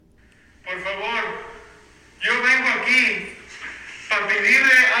favor, yo vengo aquí para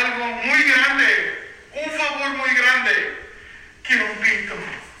pedirle algo muy grande, un favor muy grande. Quiero un pito.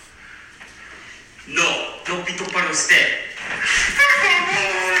 No pito para usted. Por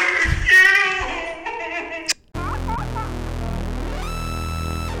favor, quiero.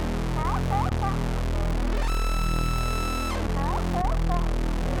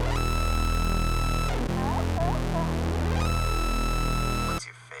 What's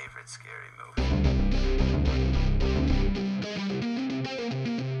your favorite scary movie?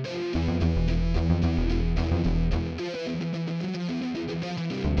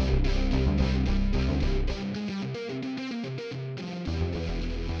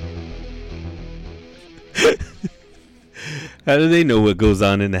 How do they know what goes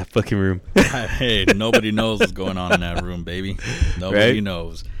on in that fucking room? Hey, nobody knows what's going on in that room, baby. Nobody Right?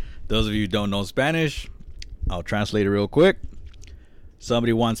 knows. Those of you who don't know Spanish, I'll translate it real quick.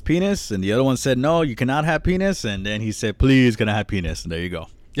 Somebody wants penis, and the other one said, no, you cannot have penis. And then he said, please, can I have penis? And there you go.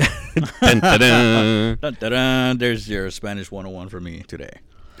 Dun, dun, dun. Dun, dun, dun. There's your Spanish 101 for me today.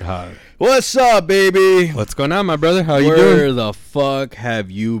 Uh, What's up, baby? what's going on, my brother? How you Where doing? the fuck have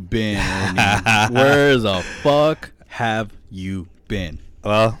you been, Ernie? Where the fuck have you been?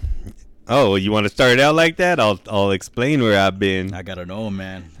 Well, you want to start it out like that? I'll explain where I've been. I gotta know,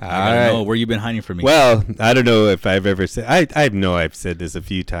 man. I All gotta right. know where you been hiding from me. Well, I don't know if I've ever said. I know I've said this a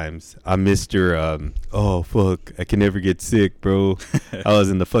few times. I'm Mr. Oh fuck, I can never get sick, bro. I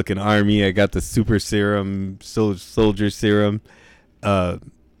was in the fucking army. I got the super serum, soldier serum. And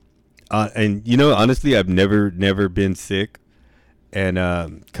you know, honestly, I've never been sick. And a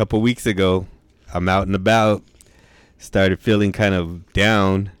couple weeks ago, I'm out and about. Started feeling kind of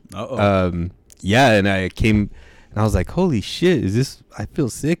down. Uh-oh. Yeah, and I came and I was like, holy shit, I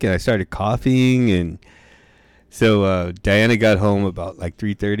feel sick. And I started coughing. And so Diana got home about like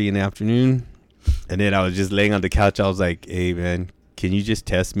 3:30 in the afternoon. And then I was just laying on the couch. I was like, hey, man, can you just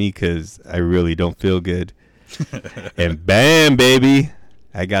test me? Because I really don't feel good. And bam, baby.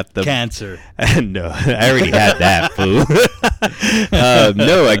 I got the Cancer. No, I already had that, fool.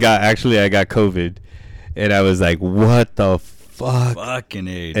 No, I got COVID. And I was like, what the fuck? Fucking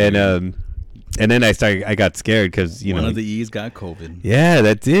A. And then I got scared because, one of the E's got COVID. yeah,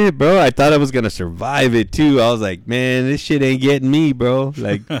 that's it, bro. I thought I was going to survive it too. I was like, man, this shit ain't getting me, bro.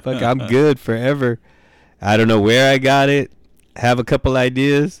 Like, fuck, I'm good forever. I don't know where I got it. Have a couple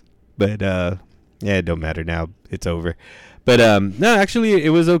ideas, but yeah, it don't matter now. It's over. But no, actually, it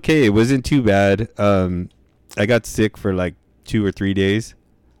was okay. It wasn't too bad. I got sick for like 2 or 3 days.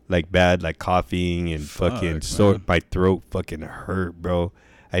 Like bad, like coughing and fucking sore. Man. My throat fucking hurt, bro.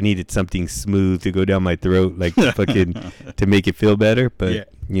 I needed something smooth to go down my throat, like fucking to make it feel better. But Yeah.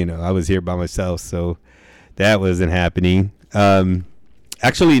 you know, I was here by myself, so that wasn't happening.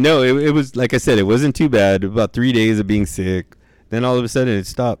 Actually, no, it was like I said, it wasn't too bad. About 3 days of being sick, then all of a sudden it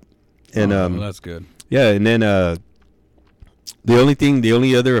stopped. And well, that's good. yeah, and then the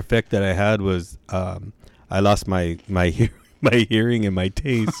only other effect that I had was I lost my hearing and my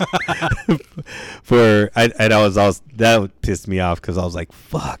taste. That pissed me off because I was like,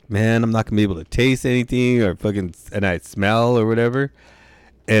 fuck, man, I'm not gonna be able to taste anything or and I smell or whatever.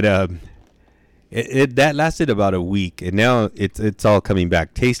 And it that lasted about a week, and now it's all coming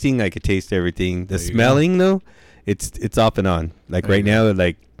back. Tasting, I could taste everything. The smelling though, it's off and on. Like right now,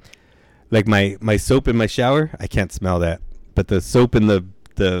 like my soap in my shower, I can't smell that, but the soap in the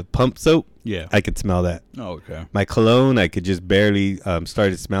pump soap, Yeah. I could smell that. Oh, okay. My cologne, I could just barely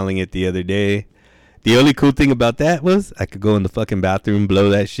started smelling it the other day. The only cool thing about that was I could go in the fucking bathroom, blow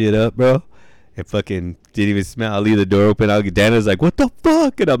that shit up, bro. And fucking didn't even smell. I'll leave the door open. Dana's like, what the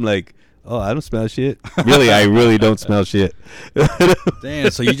fuck? And I'm like, oh, I don't smell shit. Really, I really don't smell shit.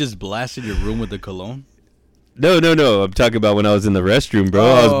 Damn, so you just blasted your room with the cologne? No. I'm talking about when I was in the restroom, bro.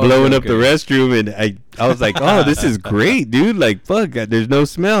 I was blowing up the restroom, and I was like, oh, this is great, dude. Like, fuck, there's no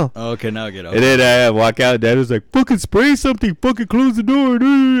smell. Okay, now I get it. And then I walk out. Dad was like, fucking spray something. Fucking close the door.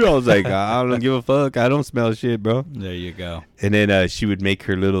 I was like, I don't give a fuck. I don't smell shit, bro. There you go. And then she would make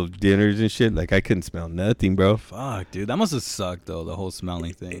her little dinners and shit. Like, I couldn't smell nothing, bro. Fuck, dude. That must have sucked, though, the whole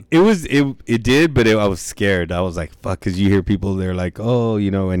smelling thing. It did, but I was scared. I was like, fuck, because you hear people, they're like, oh, you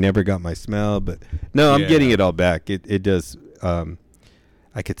know, I never got my smell. But no, I'm Yeah. getting it all back. It does.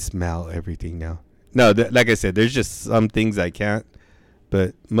 I could smell everything now. No, like I said, there's just some things I can't.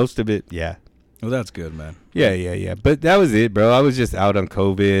 But most of it, yeah. Well, that's good, man. Yeah. But that was it, bro. I was just out on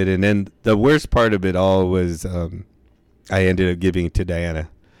COVID. And then the worst part of it all was I ended up giving it to Diana.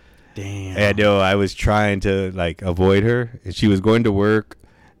 Damn. And I was trying to like avoid her, and she was going to work,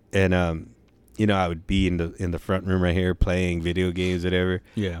 and I would be in the front room right here playing video games, whatever.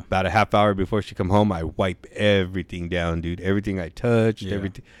 Yeah. About a half hour before she come home, I wipe everything down, dude. Everything I touched,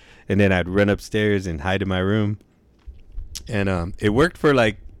 everything, and then I'd run upstairs and hide in my room. And it worked for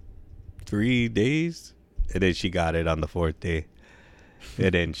like 3 days, and then she got it on the 4th day.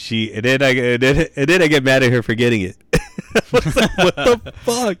 And then I get mad at her for getting it. I was like, what the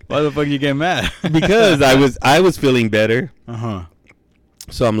fuck? Why the fuck you get mad? Because I was feeling better. Uh-huh.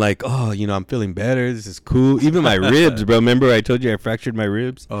 So I'm like, oh, I'm feeling better. This is cool. Even my ribs, bro. Remember I told you I fractured my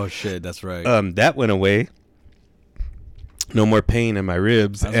ribs? Oh shit, that's right. That went away. No more pain in my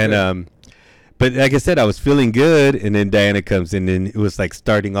ribs. That's and good. But like I said, I was feeling good, and then Diana comes in, and it was like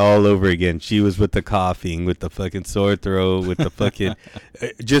starting all over again. She was with the coughing, with the fucking sore throat, with the fucking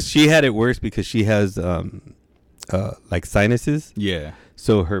she had it worse because she has like sinuses. Yeah.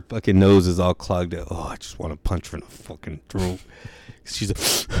 So her fucking nose is all clogged up. Oh, I just want to punch her in the fucking throat. She's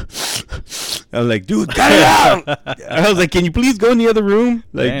like, I'm like, dude, cut it out. I was like, can you please go in the other room?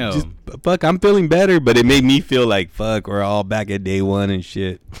 Like, Damn. just fuck, I'm feeling better, but it made me feel like fuck, we're all back at day one and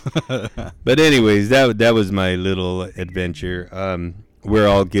shit. But anyways, that was my little adventure. We're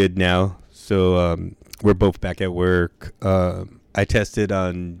all good now, so we're both back at work. I tested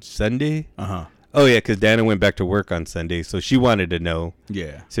on Sunday. Oh yeah, because Dana went back to work on Sunday, so she wanted to know.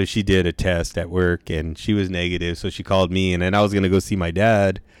 Yeah. So she did a test at work, and she was negative. So she called me, and then I was gonna go see my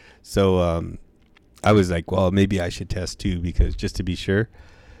dad. So I was like, well, maybe I should test too, because just to be sure.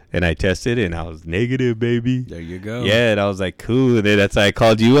 And I tested, and I was negative, baby. There you go. Yeah, and I was like, cool. And then that's why I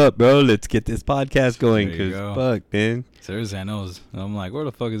called you up, bro. Let's get this podcast going, There you because go. fuck, man. Seriously, I know. I'm like, where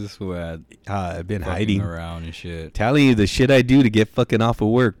the fuck is this fool at? I've been Fucking hiding around and shit. Telling you the shit I do to get fucking off of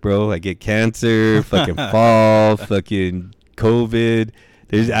work, bro. I get cancer, fucking fall, fucking COVID.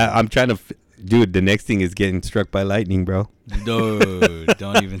 I'm trying to, dude. The next thing is getting struck by lightning, bro. Dude,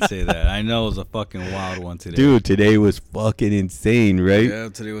 don't even say that. I know it was a fucking wild one today. Dude, today was fucking insane, right? Yeah,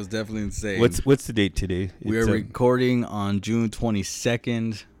 today was definitely insane. What's the date today? We are recording on June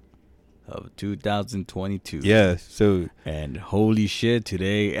 22nd of 2022. Yeah, so And holy shit,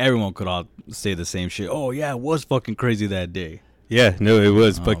 today everyone could all say the same shit. Oh yeah, it was fucking crazy that day. yeah, no, it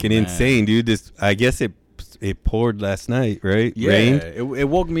was fucking man. insane, dude. I guess it poured last night, right? Yeah, Rained. it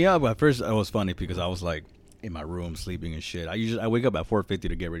woke me up. At first, it was funny because I was like in my room sleeping and shit. I wake up at 4:50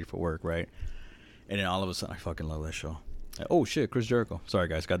 to get ready for work, right? And then all of a sudden, I fucking love that show. Oh shit, Chris Jericho. Sorry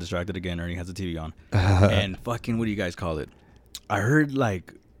guys, got distracted again. Ernie has the TV on, and fucking what do you guys call it? I heard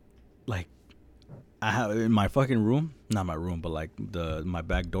like I have in my fucking room, not my room, but like my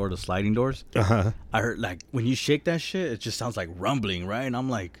back door, the sliding doors. Uh-huh. I heard like when you shake that shit, it just sounds like rumbling, right? And I'm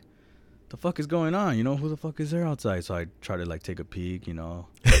like, the fuck is going on? Who the fuck is there outside? So I try to like take a peek, and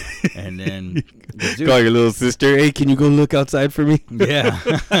then dude, Call your little sister. Hey, can you go look outside for me? yeah.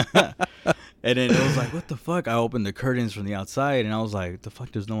 And then it was like, what the fuck? I opened the curtains from the outside, and I was like, the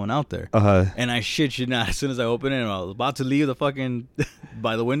fuck, there's no one out there. And I shit you not, as soon as I opened it, and I was about to leave the fucking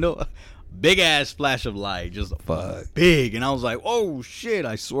by the window, big ass flash of light, just Fuck. big, and I was like, oh shit!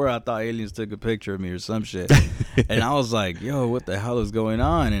 I swear I thought aliens took a picture of me or some shit. And I was like, yo, what the hell is going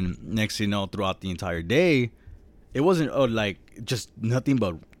on? And next thing you know, throughout the entire day, it wasn't like just nothing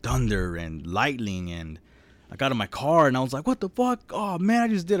but thunder and lightning. And I got in my car and I was like, what the fuck? Oh man, I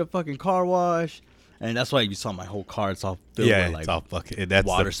just did a fucking car wash. And that's why you saw my whole car. It's all filled with like it's all fucking. That's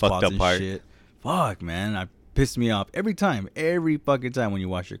water the spots fucked up and part. shit. Fuck, man, I pissed me off every fucking time when you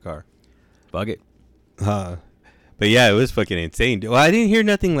wash your car. Fuck it. But yeah, it was fucking insane. Well, I didn't hear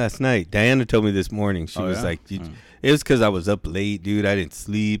nothing last night. Diana told me this morning. She was yeah? like, it was because I was up late, dude. I didn't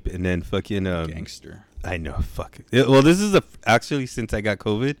sleep, and then fucking Gangster. I know, fuck it. Well, this is actually since I got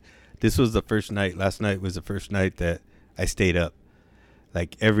COVID, this was the first night. Last night was the first night that I stayed up.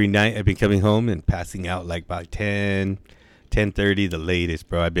 Like every night, I've been coming home and passing out like by 10:30, the latest,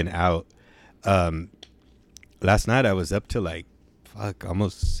 bro. I've been out. Last night I was up till like, fuck,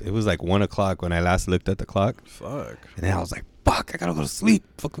 almost. It was like 1 o'clock when I last looked at the clock. Fuck. And then I was like, fuck, I gotta go to sleep.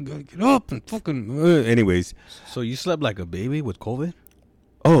 Fucking gotta get up and fucking. Anyways. So you slept like a baby with COVID?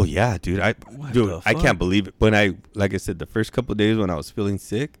 Oh yeah, dude. I the I fuck? can't believe it. Like I said, the first couple of days when I was feeling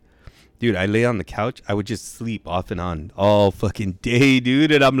sick, dude, I lay on the couch. I would just sleep off and on all fucking day,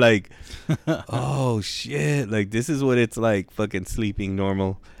 dude. And I'm like, oh shit, like this is what it's like, fucking sleeping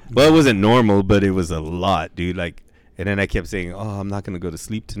normal. Well, it wasn't normal, but it was a lot, dude. Like, and then I kept saying, oh, I'm not gonna go to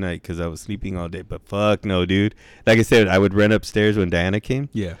sleep tonight because I was sleeping all day. But fuck no, dude. Like I said, I would run upstairs when Diana came.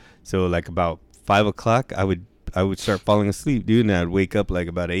 Yeah. So like about 5 o'clock, I would start falling asleep, dude, and I'd wake up like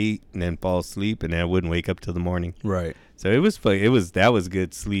about 8 and then fall asleep, and then I wouldn't wake up till the morning. Right. So it was fun. That was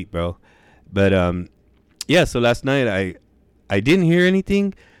good sleep, bro. But yeah, so last night I didn't hear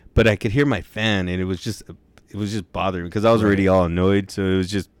anything, but I could hear my fan, and it was just bothering me because I was already all annoyed, so it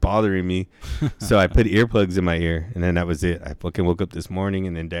was just bothering me. So I put earplugs in my ear, and then that was it. I fucking woke up this morning,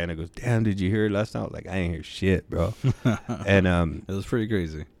 and then Diana goes, "Damn, did you hear it last night?" I was like, I ain't hear shit, bro. And it was pretty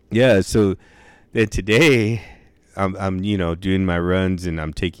crazy. yeah. So then today, I'm doing my runs, and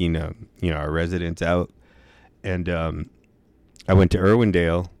I'm taking our residents out, and I went to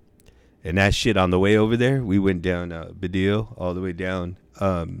Irwindale, and that shit on the way over there, we went down Badil all the way down.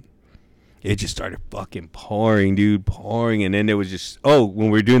 It just started fucking pouring, dude, pouring. And then it was just, when we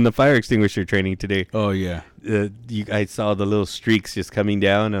were doing the fire extinguisher training today. Oh, yeah. I saw the little streaks just coming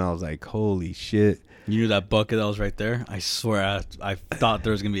down, and I was like, holy shit. You knew that bucket that was right there? I swear, I thought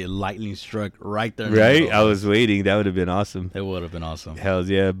there was going to be a lightning struck right there. Right? I was waiting. That would have been awesome. It would have been awesome. Hells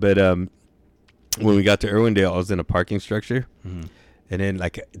yeah. But when we got to Irwindale, I was in a parking structure. Mm-hmm. And then,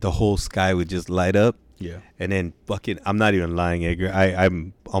 like, the whole sky would just light up. Yeah. And then fucking, I'm not even lying, Edgar.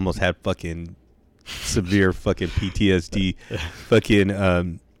 I'm almost had fucking severe fucking PTSD.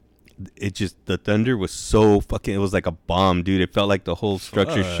 Fucking, it just, the thunder was so fucking, it was like a bomb, dude. It felt like the whole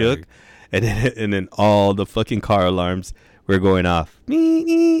structure shook. And then all the fucking car alarms were going off.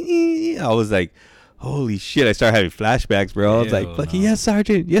 I was like, holy shit. I started having flashbacks, bro. I was like, fucking, yes,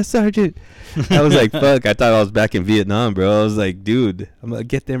 Sergeant. Yes, Sergeant. I was like, fuck. I thought I was back in Vietnam, bro. I was like, dude, I'm going to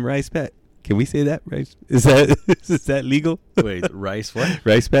get them rice pat. Can we say that? Rice? Is that legal? Wait, rice what?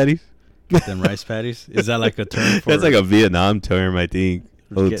 Rice patties? Get them rice patties? Is that like a term for... That's like a Vietnam term, I think.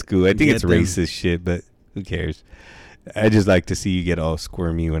 Old school. I think it's racist shit, but who cares? I just like to see you get all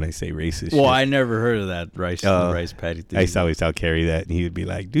squirmy when I say racist shit. Well, I never heard of that rice patty thing. I used to always tell Carrie that, and he would be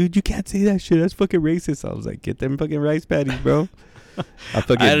like, dude, you can't say that shit. That's fucking racist. I was like, get them fucking rice patties, bro. I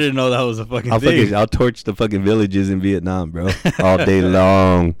didn't know that was a fucking thing. I'll torch the fucking villages in Vietnam, bro, all day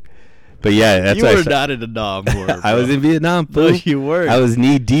long. But yeah, that's you were not in the Nam war, bro. I was in Vietnam, fool. No, you were. I was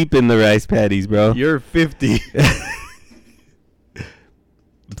knee deep in the rice patties, bro. You're 50. What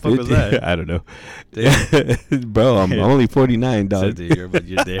the fuck was that? I don't know. Bro, I'm only 49, dog. They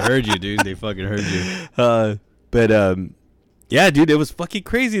heard you, dude. They fucking heard you. Yeah, dude, it was fucking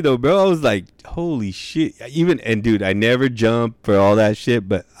crazy though, bro. I was like, holy shit. Dude, I never jump for all that shit,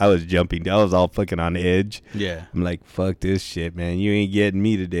 but I was jumping. I was all fucking on the edge. Yeah. I'm like, fuck this shit, man. You ain't getting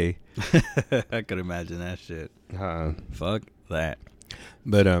me today. I could imagine that shit. Fuck that.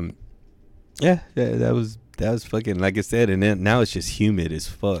 But yeah, that was fucking, like I said, and then now it's just humid as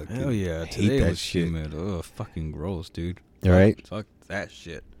fuck. Hell yeah, today was humid. Oh, fucking gross, dude. All right. Fuck that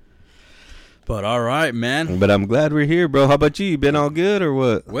shit. But all right, man. But I'm glad we're here, bro. How about you? You been all good or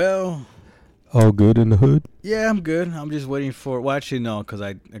what? Well, all good in the hood? Yeah, I'm good. I'm just waiting for... Well, actually, no, because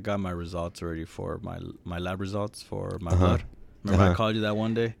I got my results already for my lab results for my blood. Remember I called you that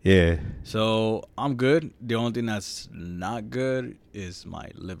one day? Yeah. So I'm good. The only thing that's not good is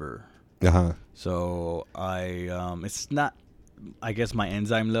my liver. So it's not... I guess my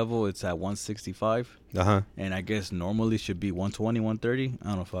enzyme level, it's at 165. And I guess normally should be 120, 130.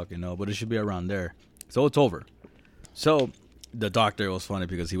 I don't fucking know, but it should be around there. So it's over. So the doctor, was funny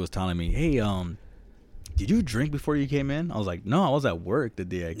because he was telling me, hey, did you drink before you came in? I was like, no, I was at work the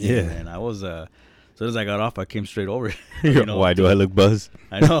day I came in. I was, as soon as I got off, I came straight over. Why do I look buzzed?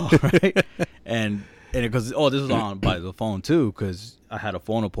 I know, right? And because, this was on by the phone too, because I had a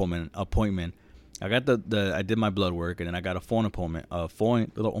phone appointment. I got I did my blood work, and then I got a phone appointment. Oh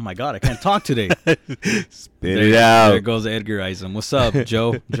my God, I can't talk today. Spit it out. There goes Edgar Eisen. What's up,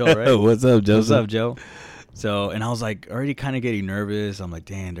 Joe? Joe, right? What's up, Joe? What's up, Joe? So, and I was like already kind of getting nervous. I'm like,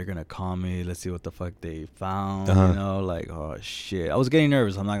 damn, they're gonna call me. Let's see what the fuck they found. Like, oh shit. I was getting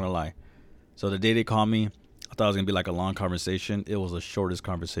nervous. I'm not gonna lie. So the day they called me, I thought it was gonna be like a long conversation. It was the shortest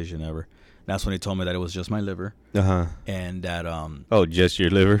conversation ever. That's when they told me that it was just my liver. And that just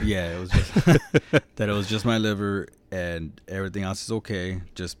your liver? Yeah, it was just that it was just my liver, and everything else is okay.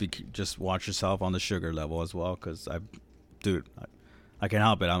 Just watch yourself on the sugar level as well, because I can't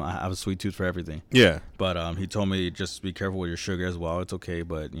help it. I have a sweet tooth for everything. Yeah. But he told me just be careful with your sugar as well. It's okay,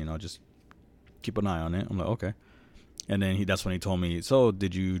 but just keep an eye on it. I'm like, okay. And then that's when he told me, so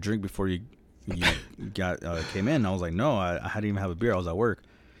did you drink before you came in? I was like, no, I hadn't even have a beer. I was at work.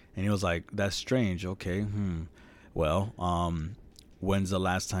 And he was like, that's strange. Okay. Well, when's the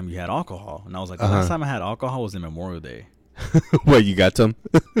last time you had alcohol? And I was like, the last time I had alcohol was in Memorial Day. What, you got some?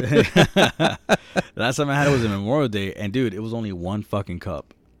 The last time I had it was in Memorial Day. And, dude, it was only one fucking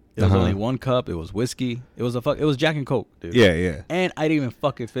cup. It was only one cup. It was whiskey. It was Jack and Coke, dude. Yeah. And I didn't even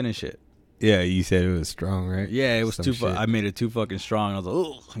fucking finish it. Yeah, you said it was strong, right? Yeah, it was I made it too fucking strong. I was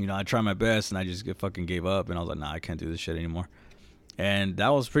like, I tried my best, and I just fucking gave up. And I was like, nah, I can't do this shit anymore. And that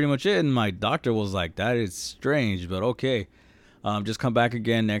was pretty much it. And my doctor was like, that is strange, but okay. Just come back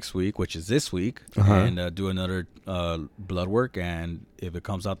again next week, which is this week, Uh-huh. and do another blood work. And if it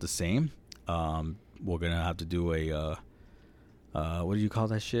comes out the same, we're gonna have to do a what do you call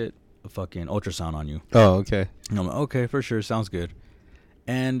that shit? A fucking ultrasound on you. Oh, okay. And I'm like, okay, for sure, sounds good.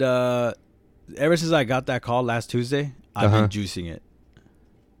 And ever since I got that call last Tuesday, I've been juicing it.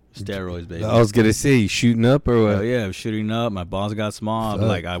 Steroids, baby. I was gonna say, you shooting up or what? Oh yeah, I'm shooting up. My balls got small. I'm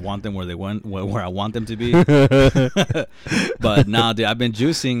like, I want them where they went, where I want them to be. But now, dude, I've been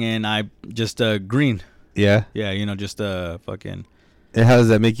juicing and I just green. Yeah. Yeah, just fucking. And how does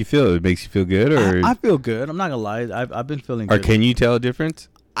that make you feel? It makes you feel good, or I feel good. I'm not gonna lie. I've been feeling or good. can you tell a difference?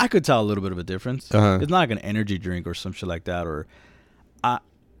 I could tell a little bit of a difference. Uh-huh. It's not like an energy drink or some shit like that. Or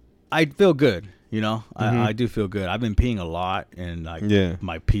I feel good. I do feel good. I've been peeing a lot, and like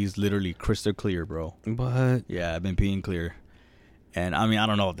my pee's literally crystal clear, bro. What? Yeah, I've been peeing clear. And I mean, I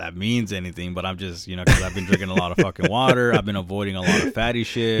don't know if that means anything, but I'm just, because I've been drinking a lot of fucking water. I've been avoiding a lot of fatty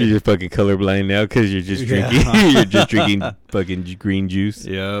shit. You're just fucking colorblind now because you're just drinking. You're just drinking fucking green juice.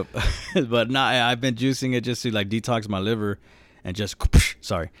 Yep. But nah, I've been juicing it just to like detox my liver, and just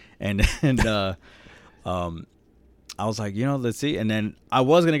sorry. And I was like, let's see. And then I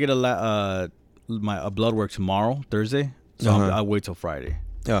was gonna get a blood work tomorrow, Thursday. So I'll wait till Friday.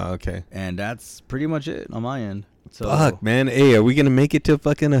 Oh, okay. And that's pretty much it on my end. So, fuck, man. Hey, are we gonna make it to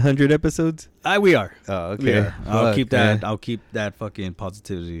fucking 100 episodes? We are. Oh, okay. We are. I'll Fuck, keep that. man. I'll keep that fucking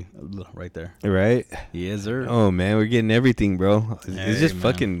positivity right there. Right? Yes, sir. Oh man, we're getting everything, bro. It's just man.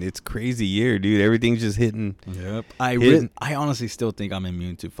 fucking. It's crazy year, dude. Everything's just hitting. Yep. Hitting. I honestly still think I'm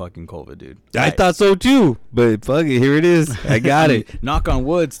immune to fucking COVID, dude. I thought so too, but fuck it, here it is. I got it. Knock on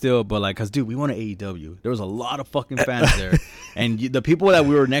wood, still, but like, cause dude, we went to AEW. There was a lot of fucking fans there, and the people that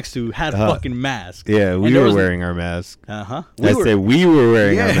we were next to had fucking masks. Yeah, we were wearing our mask. We were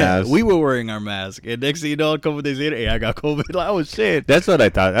wearing our mask. We were wearing our mask, and next thing you know, a couple days later, hey, I got COVID. Like, oh shit. That's what I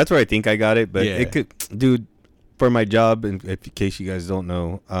thought. That's where I think I got it. But Yeah. it could, dude. For my job, and in case you guys don't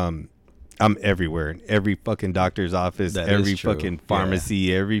know, I'm everywhere. In every fucking doctor's office, That every is true. fucking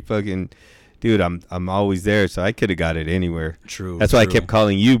pharmacy, every fucking. Dude, I'm always there, so I could have got it anywhere. True. That's why I true. kept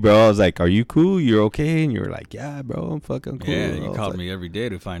calling you, bro. I was like, "Are you cool? You're okay?" And you were like, "Yeah, bro, I'm fucking cool." Yeah, I you was called like, me every day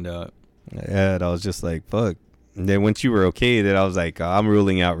to find out. Yeah, and I was just like, "Fuck." And then once you were okay, then I was like, I'm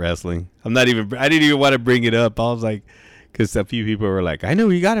ruling out wrestling. I didn't even want to bring it up. I was like, because a few people were like, I know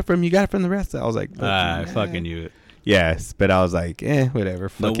where you got it from. You got it from the wrestling. I was like, Fucking you. Yes, but I was like, whatever.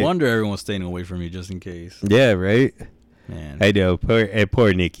 No Fuck it. wonder everyone's staying away from you just in case. Yeah, right. Man. I know.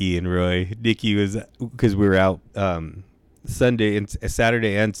 Poor Nikki and Roy. Nikki was, because we were out Saturday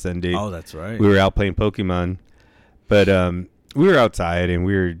and Sunday. Oh, that's right. We were out playing Pokemon, but we were outside and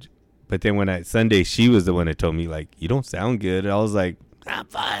we were. But then when Sunday, she was the one that told me, like, you don't sound good. And I was like, I'm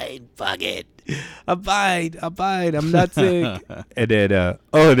fine. Fuck it. I'm fine. I'm not sick. And then,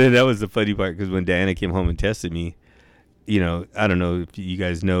 then that was the funny part, because when Diana came home and tested me, I don't know if you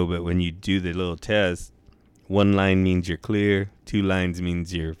guys know, but when you do the little test, 1 line means you're clear. 2 lines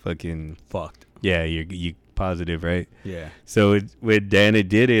means you're fucking fucked. Yeah, you positive, right? Yeah. So when Diana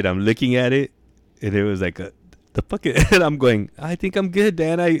did it, I'm looking at it, and it was like the fucking, and I'm going, I think I'm good,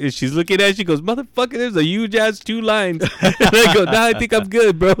 Dan. And she's looking at it, she goes, motherfucker, there's a huge ass 2 lines. And I go, nah, I think I'm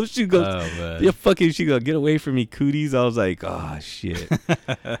good, bro. She goes, yeah, fucking, she goes, get away from me, cooties. I was like, oh, shit.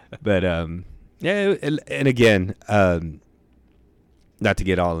 But, yeah, and again, not to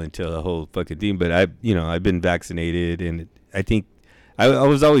get all into the whole fucking thing, but I've been vaccinated, and I think I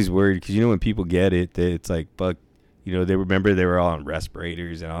was always worried, because, when people get it, it's like, fuck, they remember they were all on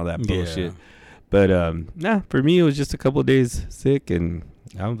respirators and all that bullshit. Yeah. But for me, it was just a couple of days sick, and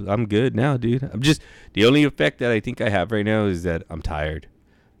I'm good now, dude. I'm just, the only effect that I think I have right now is that I'm tired.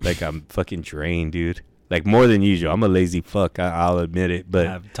 Like, I'm fucking drained, dude. Like, more than usual. I'm a lazy fuck. I'll admit it. But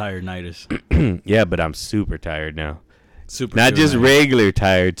I have tirednitis. yeah, but I'm super tired now. Super. Not just regular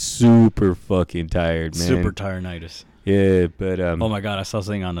tired, super fucking tired, man. Super tirednitis. Yeah, but oh my god, I saw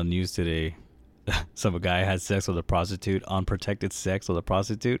something on the news today. Some guy had sex with a prostitute, unprotected sex with a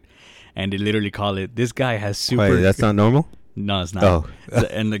prostitute, and they literally call it, this guy has super. Wait, that's not normal? No, it's not. Oh.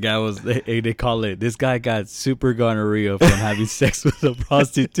 And the guy was, they call it, this guy got super gonorrhea from having sex with a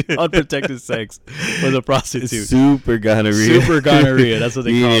prostitute, unprotected sex with a prostitute. Super gonorrhea. Super gonorrhea, that's what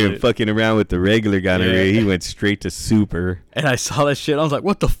they he call ain't it. fucking around with the regular gonorrhea. Yeah. He went straight to super. And I saw that shit, I was like,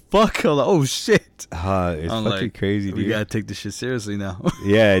 what the fuck? I was like, oh shit. It's I'm fucking like, crazy, dude. We gotta take this shit seriously now.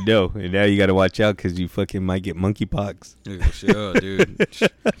 Yeah, I know. And now you gotta watch out, because you fucking might get monkeypox. Sure, dude.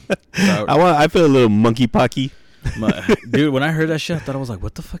 I feel a little monkeypocky. Dude, when I heard that shit, I thought I was like,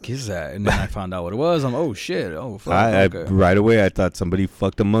 what the fuck is that? And then I found out what it was. I'm oh shit. Oh fuck. I Okay. right away I thought somebody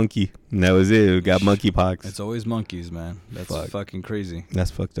fucked a monkey, and that was it. It got monkeypox. It's always monkeys, man. That's Fuck. fucking crazy. That's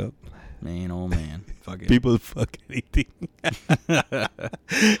fucked up. Man, oh man. Fuck it. People fuck anything.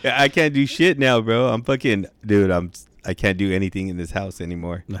 I can't do shit now, bro. I'm fucking dude. I can't do anything in this house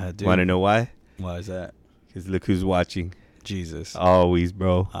anymore. Dude, Want to know why? why is that? Because look who's watching. Jesus. Always,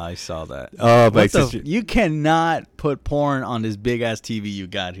 bro. I saw that. Oh, my What the sister. you cannot put porn on this big ass TV you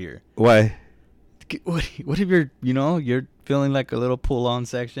got here. Why? What if you're feeling like a little pull on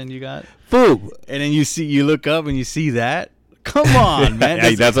section you got, Fool. and then you look up and you see that? Come on,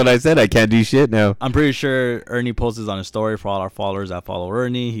 man. That's what I said. I can't do shit now. I'm pretty sure Ernie posted on a story for all our followers that follow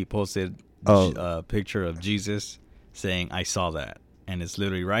Ernie. He posted a picture of Jesus saying, "I saw that," and it's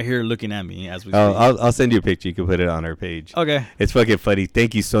literally right here looking at me as we. Oh, speak. I'll send you a picture. You can put it on our page. Okay. It's fucking funny.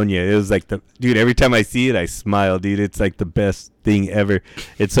 Thank you, Sonia. It was like dude. Every time I see it, I smile, dude. It's like the best thing ever.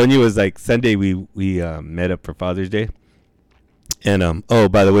 And Sonia was like, Sunday we met up for Father's Day, and oh,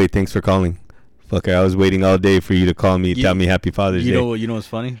 by the way, thanks for calling. Fucker, I was waiting all day for you to call me, tell me Happy Father's Day. You know what's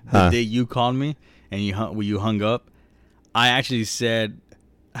funny? The day you called me and you hung up, I actually said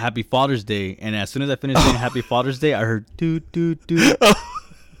Happy Father's Day, and as soon as I finished saying Happy Father's Day, I heard doot doot doot.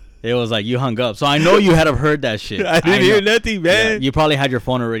 It was like you hung up, so I know you had have heard that shit. I didn't hear know. nothing, man. Yeah, you probably had your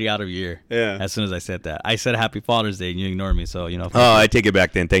phone already out of your ear. Yeah. As soon as I said that, I said Happy Father's Day, and you ignored me. So Oh, I take it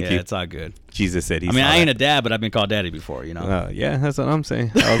back then. Thank yeah, you. it's all good. Jesus said he. I mean, saw I ain't that. a dad, but I've been called daddy before. Yeah, that's what I'm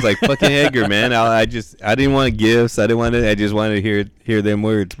saying. I was like fucking Edgar, man. I didn't want gifts. I just wanted to hear them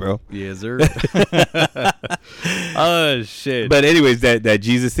words, bro. Yes, sir. Oh shit. But anyways, that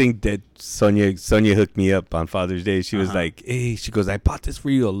Jesus thing that Sonia hooked me up on Father's Day. She was Uh-huh. like, "Hey," she goes, "I bought this for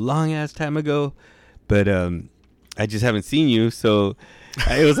you a long ass time ago, but I just haven't seen you." So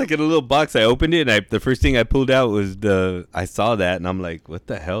it was like in a little box. I opened it, and the first thing I pulled out was I saw that, and I'm like, "What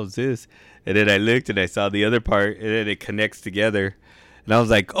the hell is this?" And then I looked, and I saw the other part, and then it connects together. And I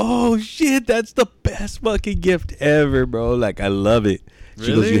was like, "Oh shit, that's the best fucking gift ever, bro! Like I love it." She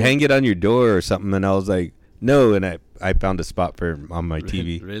goes, Really? "You hang it on your door or something?" And I was like, "No." And I found a spot for on my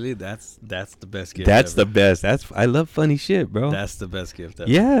TV. Really? That's the best gift. That's ever. the best. I love funny shit, bro. That's the best gift ever.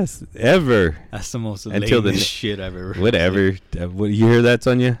 Yes, ever. That's the most Until the lamest shit I've ever. Whatever. What, you hear that,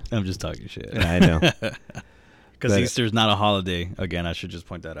 Sonia? I'm just talking shit. I know. Because But- Easter's not a holiday. Again, I should just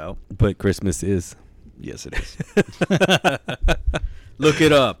point that out. But Christmas is. Yes, it is. Look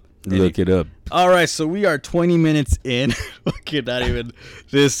it up. Look it up. All right, so we are 20 minutes in. Okay, not even.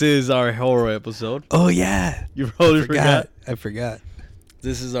 This is our horror episode. Oh yeah. You probably forgot. I forgot.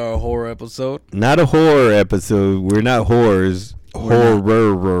 This is our horror episode. Not a horror episode. We're not horrors.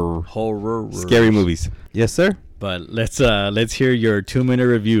 Horror. Horror. Scary movies. Yes, sir. But let's hear your 2-minute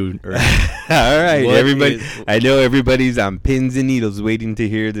review. All right, What everybody. is- I know everybody's on pins and needles waiting to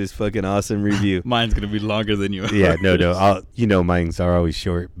hear this fucking awesome review. Mine's gonna be longer than yours. Yeah, no. Mine's are always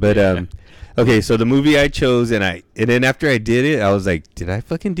short. But okay. So the movie I chose, and then after I did it, I was like, did I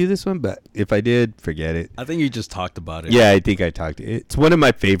fucking do this one? But if I did, forget it. I think you just talked about it. Yeah, I think I talked. It's one of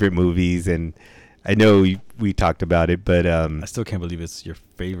my favorite movies, and I know we talked about it, but I still can't believe it's your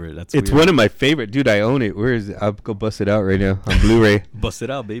favorite. That's it's weird. one of my favorite. Dude, I own it. Where is it? I'll go bust it out right now on Blu-ray. Bust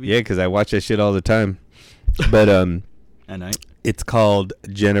it out, baby. Yeah, because I watch that shit all the time. But At night. it's called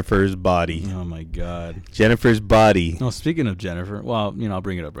Jennifer's Body. Oh my god. Jennifer's Body. No, speaking of Jennifer, well, I'll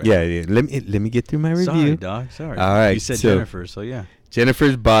bring it up right Yeah. Let me get through my now. review. Sorry, dog. Sorry. All right, You said so- Jennifer, so yeah.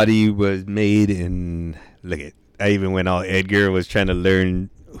 Jennifer's Body was made in. I even went all Edgar was trying to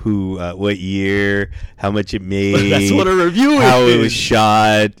learn what year, how much it made. That's what a review is. How it was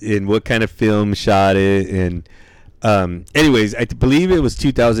shot and what kind of film shot it. And anyways, I believe it was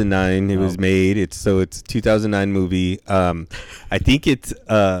 2009 it was made. It's a 2009 movie. I think it's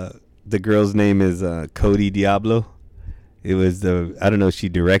the girl's name is Cody Diablo. It was I don't know if she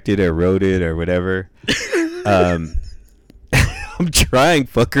directed or wrote it or whatever. I'm trying,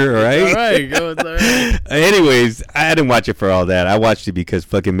 fucker, all right? All right, go. It's all right. Anyways, I didn't watch it for all that. I watched it because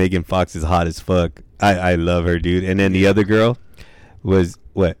fucking Megan Fox is hot as fuck. I love her, dude. And then the other girl was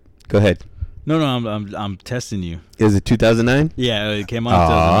what? Go ahead. No, I'm testing you. Is it 2009? Yeah, it came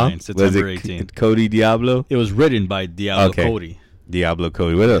out in 2009, September was it 18th. Cody Diablo? It was written by Diablo Okay. Cody, Diablo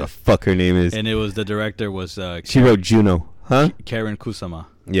Cody. Whatever the fuck her name is. and it was the director was She wrote Juno, huh? Karen Kusama.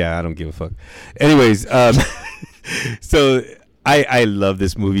 Yeah, I don't give a fuck. Anyways, so I love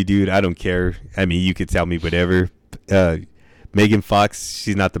this movie, dude. I don't care. I mean, you could tell me whatever. Megan Fox,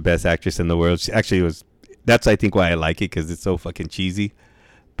 she's not the best actress in the world. She actually was. That's I think why I like it, because it's so fucking cheesy.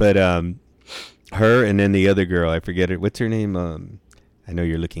 But her and then the other girl, I forget it. What's her name? I know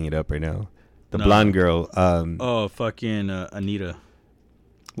you're looking it up right now. the No. blonde girl. Oh, fucking Anita.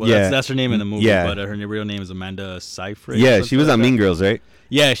 Well, Yeah. that's her name in the movie, Yeah. but her real name is Amanda Seyfried. yeah, or she was something on like Mean that. Girls, right?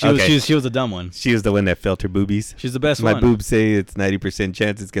 Yeah, she Okay. was. She was the dumb one. She was the one that felt her boobies. She's the best My one. boobs say it's 90%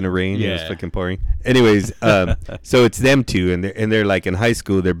 chance it's gonna rain. It was Yeah. fucking pouring. Anyways, so it's them two, and they're like in high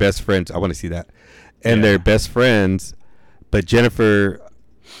school. They're best friends. I want to see that, and Yeah. they're best friends. But Jennifer,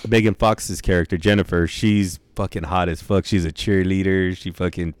 Megan Fox's character Jennifer, she's fucking hot as fuck. She's a cheerleader. She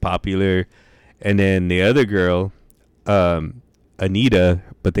fucking popular, and then the other girl, Anita,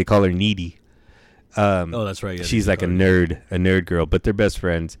 but they call her Needy. Oh, that's right. Yeah, She's they like a call nerd girl, but they're best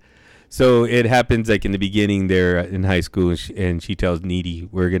friends. So it happens like in the beginning, they're in high school, and she tells Needy,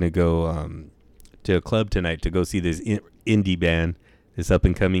 "We're gonna go to a club tonight to go see this indie band, this up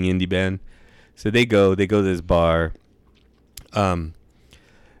and coming indie band." So they go to this bar. I'm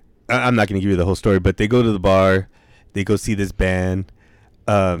not gonna give you the whole story, but they go to the bar, they go see this band.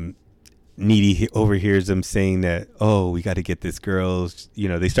 Needy overhears them saying that, "Oh, we got to get this girl." You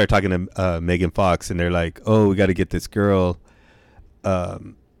know, they start talking to Megan Fox, and they're like, "Oh, we got to get this girl,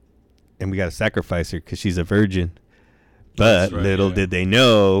 and we got to sacrifice her because she's a virgin." But That's right, little yeah. did they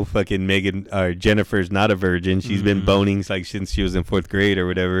know, fucking Megan or Jennifer's not a virgin. She's been boning like since she was in 4th grade or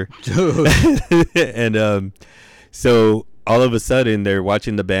whatever. And so all of a sudden they're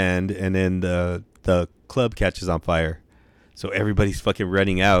watching the band, and then the club catches on fire. So everybody's fucking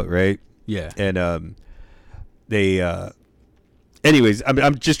running out, right? Yeah. And they anyways,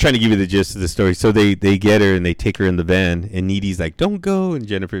 I'm just trying to give you the gist of the story. So they get her and they take her in the van, and Needy's like, "Don't go," and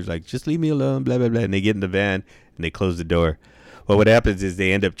Jennifer's like, "Just leave me alone," blah blah blah. And they get in the van and they close the door. Well, what happens is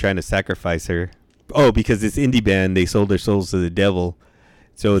they end up trying to sacrifice her. Oh, because this indie band, they sold their souls to the devil.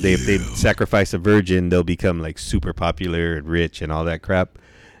 So if they sacrifice a virgin, they'll become like super popular and rich and all that crap.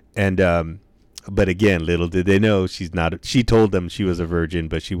 And but again, little did they know she's not. She told them she was a virgin,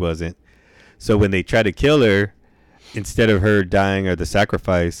 but she wasn't. So when they try to kill her, instead of her dying or the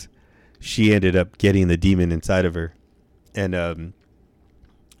sacrifice, she ended up getting the demon inside of her. And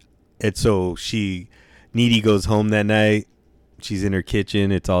so Needy goes home that night. She's in her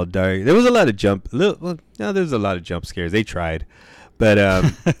kitchen. It's all dark. There was a lot of there's a lot of jump scares. They tried.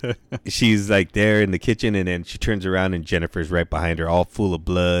 But she's like there in the kitchen, and then she turns around and Jennifer's right behind her, all full of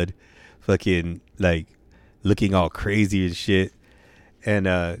blood, fucking like looking all crazy and shit.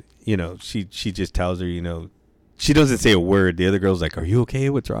 And you know, she just tells her, you know, she doesn't say a word. The other girl's like, "Are you okay?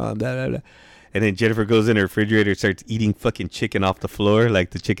 What's wrong?" Blah, blah, blah. And then Jennifer goes in her refrigerator, starts eating fucking chicken off the floor. Like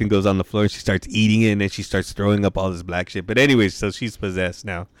the chicken goes on the floor, and she starts eating it, and then she starts throwing up all this black shit. But anyways, so she's possessed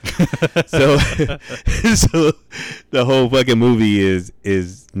now. so the whole fucking movie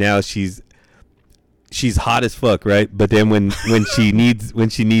is now she's hot as fuck, right? But then when she needs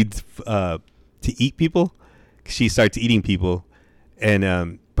to eat people, she starts eating people,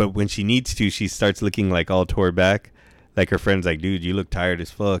 and but when she needs to, she starts looking like all tore back. Like her friend's like, "Dude, you look tired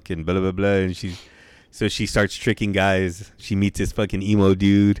as fuck," and blah blah blah. And she starts tricking guys. She meets this fucking emo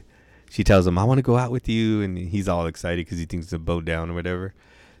dude. She tells him, "I want to go out with you," and he's all excited because he thinks it's a boat down or whatever.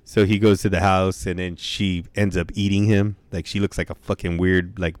 So he goes to the house, and then she ends up eating him. Like she looks like a fucking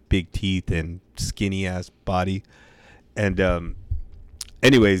weird, like big teeth and skinny ass body. And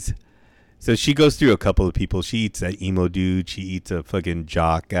anyways, so she goes through a couple of people. She eats that emo dude. She eats a fucking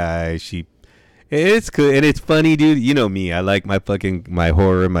jock guy. It's good and it's funny, dude. You know me. I like my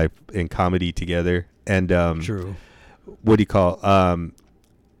horror, and comedy together. And True. What do you call?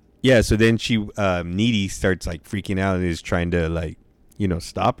 Yeah. So then Needy starts like freaking out and is trying to like, you know,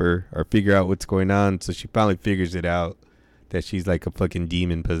 stop her or figure out what's going on. So she finally figures it out that she's like a fucking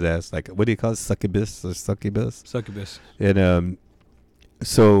demon possessed. Like, what do you call it? Succubus or succubus? Succubus. And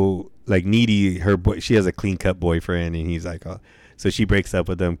so like Needy, she has a clean cut boyfriend, and he's like, oh. So she breaks up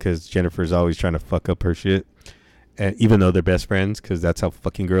with him because Jennifer's always trying to fuck up her shit, and even though they're best friends, because that's how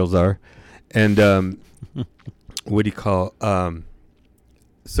fucking girls are. And what do you call?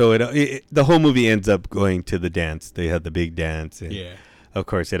 So the whole movie ends up going to the dance. They have the big dance, and Yeah. of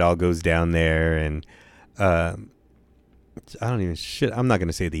course it all goes down there. And I don't even I'm not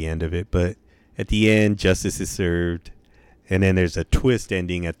gonna say the end of it, but at the end, justice is served, and then there's a twist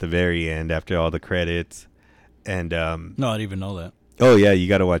ending at the very end after all the credits. And No, I didn't even know that. oh yeah, you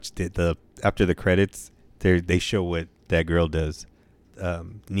got to watch the after the credits. They show what that girl does,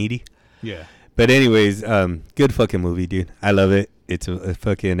 Needy. Yeah. But anyways, good fucking movie, dude. I love it. It's a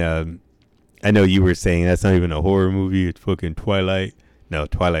fucking. I know you were saying that's not even a horror movie. It's fucking Twilight. No,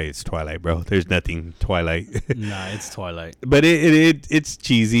 Twilight is Twilight, bro. There's nothing Twilight. Nah, it's Twilight. But it's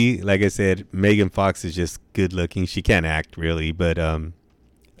cheesy. Like I said, Megan Fox is just good looking. She can't act really, but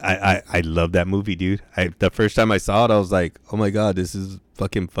I love that movie, dude. The first time I saw it, I was like, oh my god, this is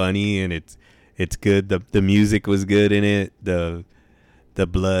fucking funny, and It's good. The music was good in it. The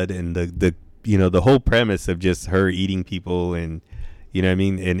blood and the the whole premise of just her eating people, and you know what I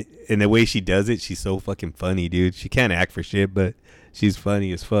mean, and the way she does it, she's so fucking funny, dude. She can't act for shit, but she's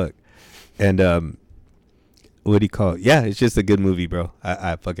funny as fuck. And what do you call it? Yeah, it's just a good movie, bro.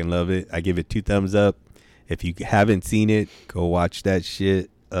 I fucking love it. I give it 2 thumbs up. If you haven't seen it, go watch that shit.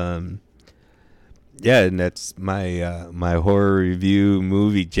 Yeah, and that's my my horror review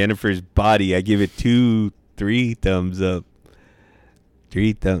movie, Jennifer's Body. I give it 3 thumbs up.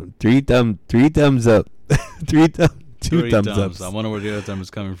 3 thumbs up. 2 thumbs up. I wonder where the other thumb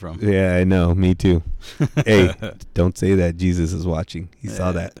is coming from. Yeah, I know. Me too. Hey, don't say that. Jesus is watching. He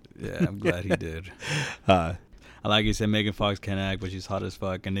saw that. Yeah, I'm glad he did. I like you said Megan Fox can act, but she's hot as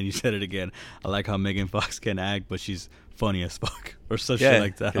fuck. And then you said it again. I like how Megan Fox can act, but she's funny as fuck. Or some shit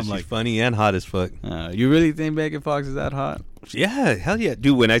like that. I'm she's like, funny and hot as fuck. You really think Megan Fox is that hot? Yeah, hell yeah.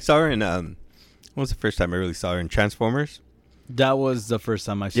 Dude, when I saw her in, when was the first time I really saw her in Transformers? That was the first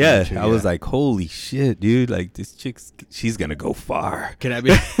time I saw her too. I was like, holy shit, dude. Like, this she's going to go far. Can I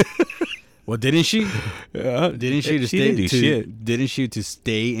be... Well, didn't she? Yeah. Didn't she didn't do shit. Didn't she to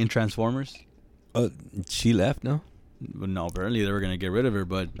stay in Transformers? She left, no? Well, no, apparently they were going to get rid of her,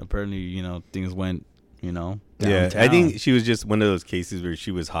 but apparently, things went, downtown. Yeah, I think she was just one of those cases where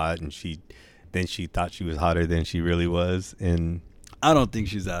she was hot and she thought she was hotter than she really was. And I don't think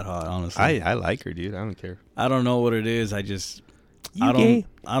she's that hot, honestly. I like her, dude. I don't care. I don't know what it is. I don't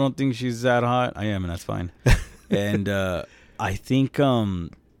think she's that hot. I am, and that's fine. And I think I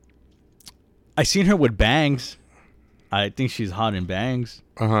seen her with bangs. I think she's hot in bangs.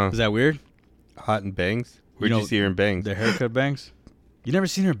 Is that weird? Hot in bangs? Where'd you see her in bangs? The haircut bangs? You never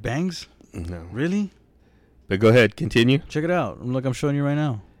seen her bangs? No. Really? But go ahead, continue. Check it out. Look, I'm showing you right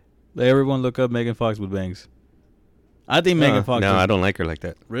now. Everyone look up Megan Fox with bangs. I think Megan Fox... No, I don't like her like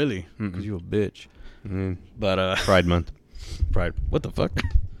that. Really? Because you a bitch. Mm. But Pride Month. Pride. What the fuck?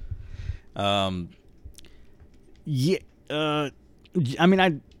 Yeah. I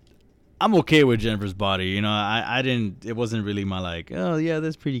mean, I'm okay with Jennifer's Body. I didn't... It wasn't really my like, oh, yeah,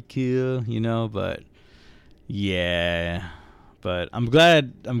 that's pretty cool, but... Yeah. But I'm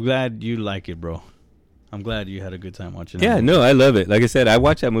glad you like it, bro. I'm glad you had a good time watching it. Yeah, no, I love it. Like I said, I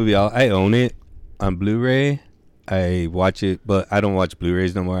watch that movie. I own it on Blu-ray. I watch it, but I don't watch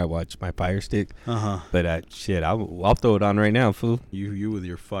Blu-rays no more. I watch my Fire Stick. But I'll throw it on right now, fool. You with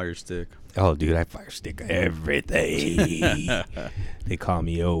your Fire Stick. Oh, dude, I Fire Stick everything. They call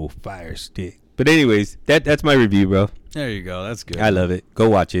me old Fire Stick. But anyways, that's my review, bro. There you go. That's good. I love it. Go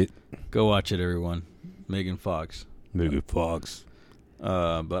watch it. Go watch it, everyone. Megan Fox. Megan Fox. But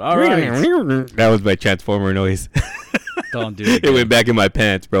all right. That was my Transformer noise. Don't do it. It went back in my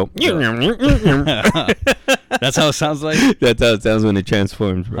pants, bro. That's how it sounds like? That's how it sounds when it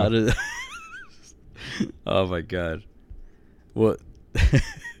transforms, bro. Oh, my God. What?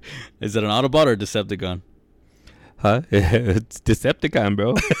 Is it an Autobot or a Decepticon? Huh? It's Decepticon,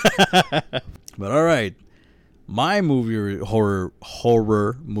 bro. But all right. My horror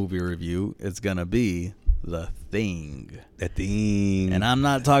movie review is going to be The Thing. The Thing. And I'm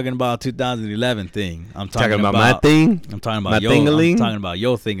not talking about 2011 Thing. I'm talking about my thing. I'm talking about my your thing-a-ling? I'm talking about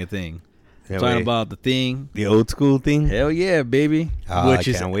your thing a thing. I'm talking about The Thing. The old school thing? Hell yeah, baby. I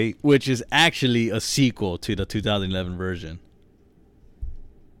can't wait. Which is actually a sequel to the 2011 version.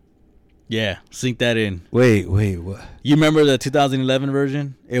 Yeah, sink that in. Wait, what? You remember the 2011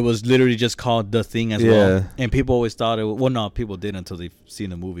 version? It was literally just called The Thing as well. And people always thought it was... Well, no, people didn't until they've seen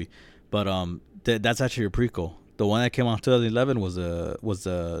the movie. But that's actually a prequel. The one that came out in 2011 was a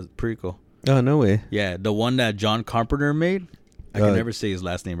prequel. Oh, no way. Yeah, the one that John Carpenter made. I can never say his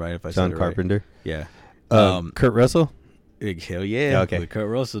last name right if I say it right. John Carpenter? Yeah. Kurt Russell? Hell yeah. Okay. With Kurt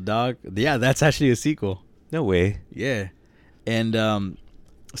Russell, dog. Yeah, that's actually a sequel. No way. Yeah. And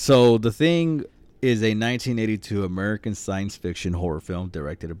so The Thing is a 1982 American science fiction horror film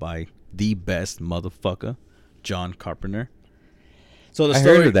directed by the best motherfucker, John Carpenter. So the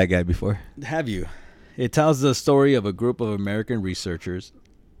story, I heard of that guy before. Have you? It tells the story of a group of American researchers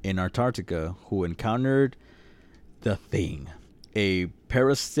in Antarctica who encountered the Thing, a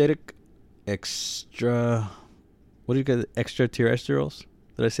parasitic extraterrestrials.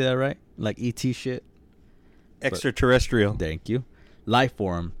 Did I say that right? Like ET shit? Extraterrestrial. Thank you. Life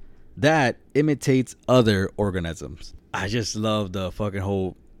form that imitates other organisms. I just love the fucking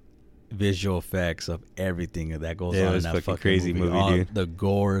whole visual effects of everything that goes on in that fucking crazy movie, dude. The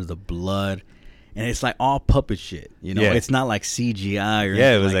gore, the blood, and it's like all puppet shit. Yeah. It's not like CGI or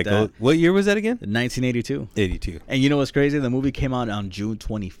yeah. It was like that. Oh, what year was that again? 1982. 82. And you know what's crazy? The movie came out on June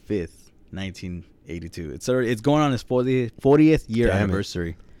 25th, 1982. It's going on its 40th year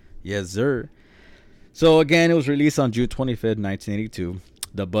anniversary. Yes, sir. So again, it was released on June 25th, 1982.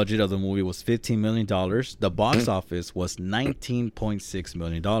 The budget of the movie was $15 million. The box office was $19.6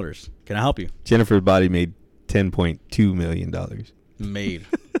 million. Can I help you? Jennifer's Body made $10.2 million. Made.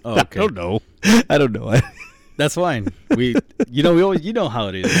 Oh, okay. I don't know. That's fine. We always, you know how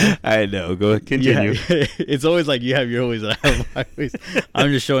it is. Man. I know. Go ahead, continue. It's always like you have your always and I have my always.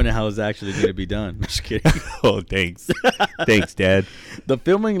 I'm just showing it how it's actually going to be done. Just kidding. Oh, thanks. Thanks, Dad. The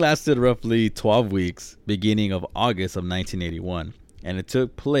filming lasted roughly 12 weeks, beginning of August of 1981, and it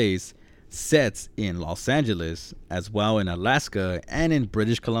took place sets in Los Angeles, as well in Alaska and in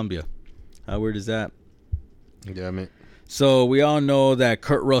British Columbia. How weird is that? Damn it. So we all know that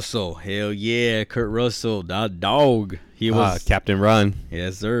Kurt Russell, hell yeah, Kurt Russell, that dog. He was Captain Ron.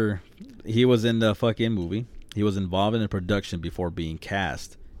 Yes, sir. He was in the fucking movie. He was involved in the production before being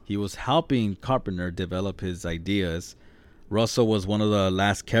cast. He was helping Carpenter develop his ideas. Russell was one of the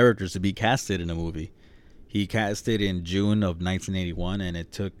last characters to be casted in the movie. He casted in June of 1981, and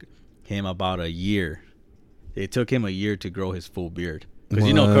it took him about a year. It took him a year to grow his full beard. Because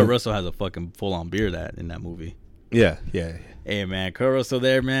you know Kurt Russell has a fucking full-on beard in that movie. Yeah. Hey, man, Kurt Russell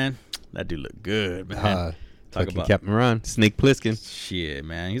there, man. That dude look good, man. Talk about Captain Ron, Snake Plissken. Shit,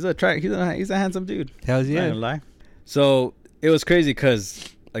 man. He's a handsome dude. Hell yeah. Not gonna lie. So it was crazy because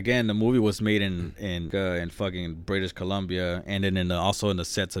again, the movie was made in fucking British Columbia, and then also in the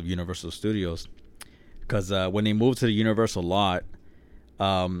sets of Universal Studios. Because when they moved to the Universal lot,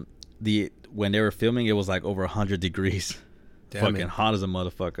 when they were filming, it was like over 100 degrees. Damn fucking it. hot as a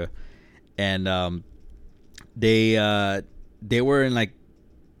motherfucker. And they were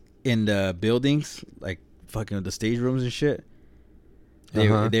in the buildings, like fucking the stage rooms and shit.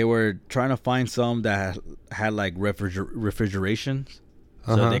 They were trying to find some that had like refrigeration,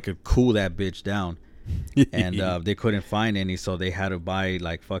 so they could cool that bitch down. And they couldn't find any, so they had to buy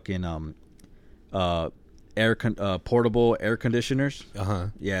like fucking portable air conditioners.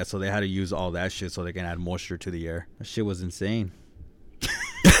 Yeah, so they had to use all that shit so they can add moisture to the air. That shit was insane.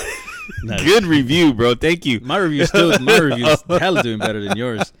 Good review, bro. Thank you. My review's hella doing better than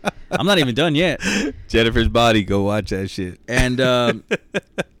yours. I'm not even done yet. Jennifer's Body. Go watch that shit. And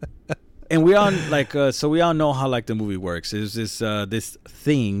we all so we all know how like the movie works. Is this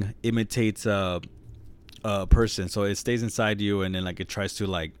thing imitates a person, so it stays inside you, and then like it tries to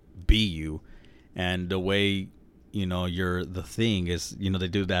like be you. And the way you're the thing is they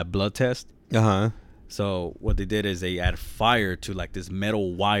do that blood test. So what they did is they add fire to like this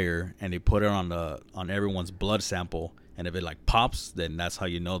metal wire, and they put it on everyone's blood sample. And if it like pops, then that's how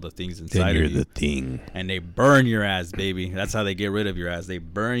you know the thing's inside of you. Then you're the thing. And they burn your ass, baby. That's how they get rid of your ass. They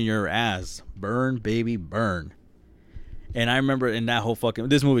burn your ass. Burn, baby, burn. And I remember in that whole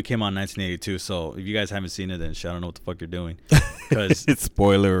this movie came out in 1982. So if you guys haven't seen it, then shit, I don't know what the fuck you're doing. Because it's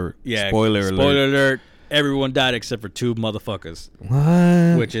spoiler alert. Everyone died except for two motherfuckers.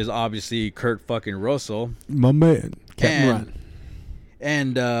 What? Which is obviously Kurt fucking Russell. My man. Captain Ron.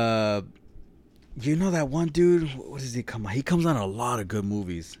 And you know that one dude, what does he come on? He comes on a lot of good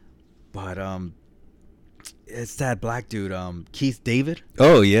movies. But it's that black dude, Keith David.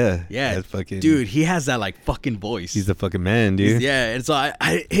 Oh yeah. Yeah. That's fucking dude, he has that like fucking voice. He's the fucking man, dude. Yeah, and so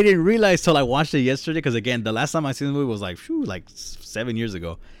I didn't realize till I watched it yesterday, because again, the last time I seen the movie was like 7 years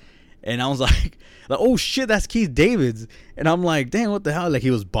ago. And I was like, oh shit, that's Keith David's. And I'm like, damn, what the hell? Like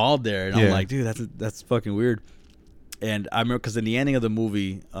he was bald there. And I'm like, dude, that's fucking weird. And I remember because in the ending of the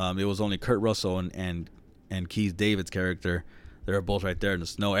movie, it was only Kurt Russell and Keith David's character. They were both right there in the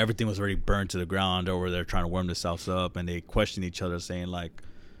snow. Everything was already burned to the ground, or they're trying to warm themselves up, and they question each other, saying like,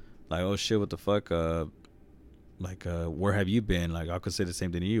 oh shit, what the fuck? Where have you been? Like I could say the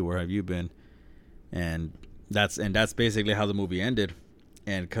same thing to you. Where have you been? And that's basically how the movie ended.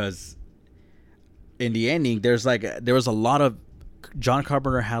 And because in the ending, there was a lot of John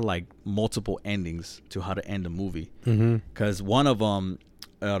Carpenter had like multiple endings to how to end the movie. Because one of them,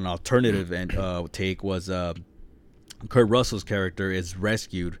 an alternative take was Kurt Russell's character is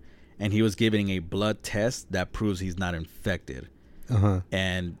rescued, and he was giving a blood test that proves he's not infected.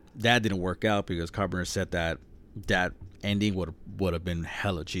 And that didn't work out because Carpenter said that ending would have been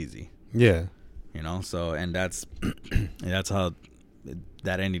hella cheesy. Yeah, So and that's how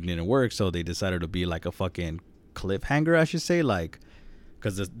that ending didn't work. So they decided to be like a fucking cliffhanger, I should say, like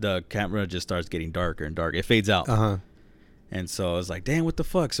because the camera just starts getting darker and darker. It fades out. And so I was like, damn, what the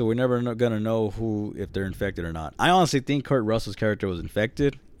fuck? So we're never gonna know if they're infected or not. I honestly think Kurt Russell's character was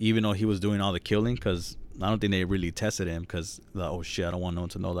infected, even though he was doing all the killing, because I don't think they really tested him, because oh shit, I don't want no one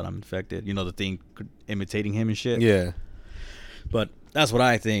to know that I'm infected. The thing imitating him and shit. Yeah. But that's what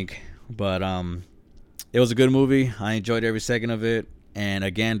I think. But it was a good movie. I enjoyed every second of it. And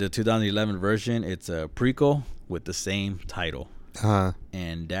again, the 2011 version, it's a prequel with the same title.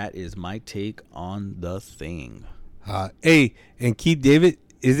 And that is my take on The Thing. Hey, and Keith David,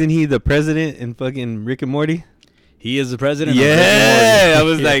 isn't he the president in fucking Rick and Morty? He is the president. Yeah, of Rick and I Morty.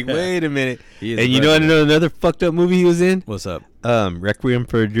 was like, wait a minute. He is And the you know president. another fucked up movie he was in? What's up? Requiem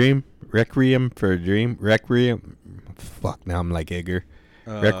for a Dream. Fuck, now I'm like Edgar.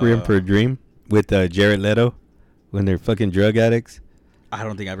 Requiem for a Dream with Jared Leto when they're fucking drug addicts. I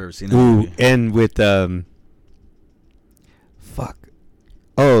don't think I've ever seen that Ooh, movie. and with fuck.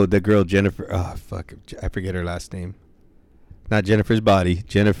 Oh, the girl Jennifer. Oh, fuck. I forget her last name. Not Jennifer's Body.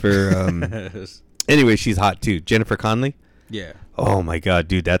 Jennifer. Anyway, she's hot too. Jennifer Connelly. Yeah. Oh my god,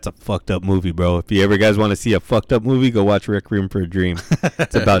 dude, that's a fucked up movie, bro. If you ever guys want to see a fucked up movie, go watch Requiem for a Dream.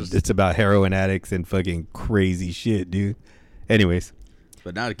 It's about heroin addicts and fucking crazy shit, dude. Anyways,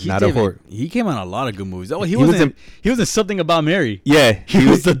 But now Keith Not a David, horror. he came on a lot of good movies. Oh, he He was was in Something About Mary. yeah, He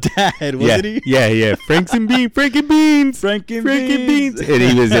was the dad, wasn't he? Yeah. Frank and Beans. Frankenbeans. And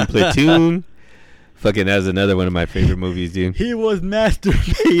he was in Platoon. Fucking, that's another one of my favorite movies, dude. He was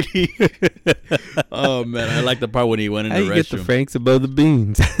masturbating. Oh man, I like the part when he went in How the you get the restroom. Franks above the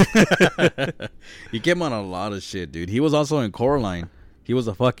beans? He came on a lot of shit, dude. He was also in Coraline. He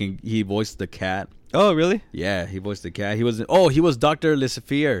voiced the cat. Oh, really? Yeah, he voiced the cat. He was Dr.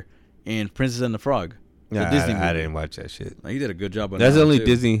 Lucifer in Princess and the Frog. The Nah, Disney I movie. didn't watch that shit. He did a good job on That's that the one, only too.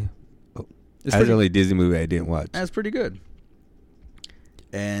 Disney. It's That's pretty- the only Disney movie I didn't watch. That's pretty good.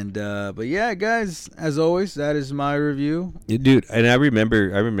 And but yeah, guys, as always, that is my review. Yeah, dude, and I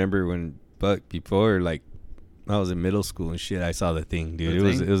remember when Buck before, like, I was in middle school and shit, I saw The Thing, dude. The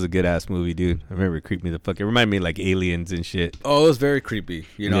It Thing? was a good ass movie, dude. I remember it creeped me the fuck. It reminded me of, like, Aliens and shit. Oh, it was very creepy.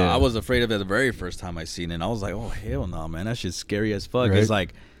 You know, Yeah. I was afraid of it the very first time I seen it. And I was like, oh hell no, man, that shit's scary as fuck. Right. It's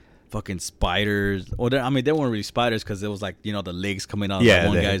like fucking spiders. Or they weren't really spiders because it was like, you know, the legs coming out of Yeah, that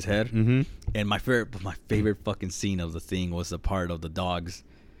one the- guy's head. Mm-hmm. And my favorite fucking scene of The Thing was the part of the dogs,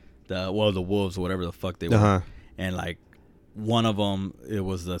 the wolves, whatever the fuck they were. Uh-huh. And like one of them, it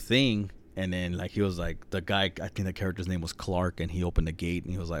was The Thing, and then like he was like the guy. I think the character's name was Clark, and he opened the gate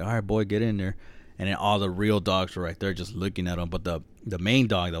and he was like, "All right, boy, get in there." And then all the real dogs were right there, just looking at him. But the main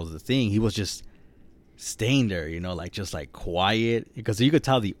dog that was The Thing, he was just staying there, you know, like just like quiet, because you could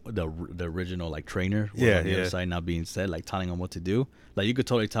tell the original like trainer was Yeah, on the yeah. other side not being said, like telling him what to do. Like you could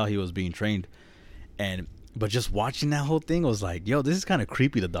totally tell he was being trained. But just watching that whole thing was like, yo, this is kind of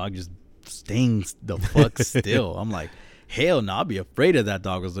creepy. The dog just staying the fuck still. I'm like, hell no, I'll be afraid if that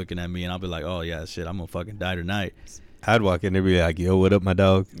dog was looking at me, and I'll be like, oh yeah, shit, I'm gonna fucking die tonight. I'd walk in there and be like, yo, what up, my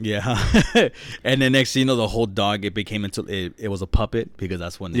dog? Yeah. And then next thing you know, the whole dog, it became into it was a puppet, because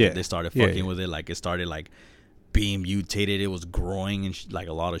that's when Yeah. they started Yeah, fucking yeah. with it. Like it started like being mutated. It was growing and like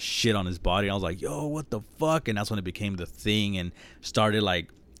a lot of shit on his body. I was like, yo, what the fuck? And that's when it became The Thing and started like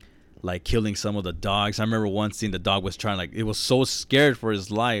killing some of the dogs. I remember one scene, the dog was trying, like, it was so scared for his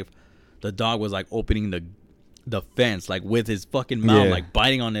life. The dog was like opening the fence, like with his fucking mouth, Yeah. like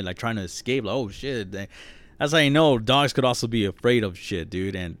biting on it, like trying to escape. Like, oh shit. That's how you know dogs could also be afraid of shit,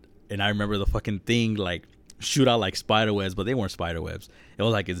 dude. And I remember the fucking thing like shoot out like spider webs, but they weren't spider webs. It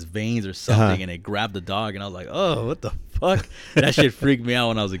was like his veins or something, Uh-huh. and it grabbed the dog, and I was like, oh, what the fuck? That shit freaked me out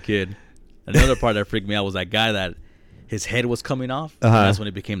when I was a kid. Another part that freaked me out was that guy that his head was coming off. And Uh-huh. that's when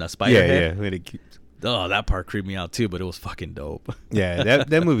it became that spider Yeah, head. yeah. When it keeps- Oh, that part creeped me out too, but it was fucking dope. Yeah,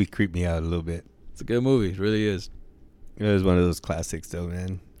 that movie creeped me out a little bit. It's a good movie. It really is. It was one of those classics, though,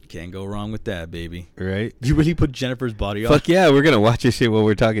 man. Can't go wrong with that, baby. Right? You really put Jennifer's body on? Fuck yeah, we're gonna watch this shit while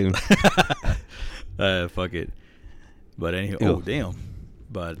we're talking. Fuck it. But anyway, Ew. oh damn.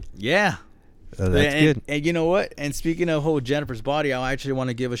 But yeah. Oh, that's and, good. And you know what? And speaking of whole Jennifer's body, I actually want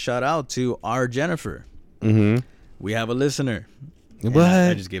to give a shout out to our Jennifer. Mm-hmm. We have a listener. And What?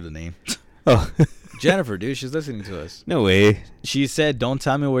 I just gave the name. Oh, Jennifer, dude, she's listening to us. no way. She said, "Don't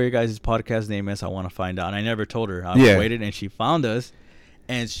tell me where your guys' podcast name is. I want to find out." And I never told her. I Yeah. waited, and she found us.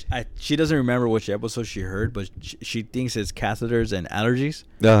 And she doesn't remember which episode she heard, but she thinks it's catheters and allergies.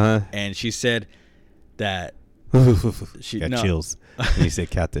 Uh And she said that huh. She- Got no. chills when you said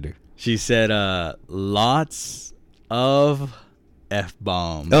catheter. she said lots of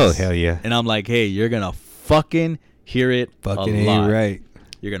F-bombs. Oh hell yeah! And I'm like, hey, you're gonna fucking hear it Fucking a lot. ain't right.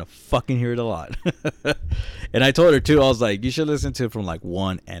 You're gonna fucking hear it a lot. And I told her too, I was like, you should listen to it from like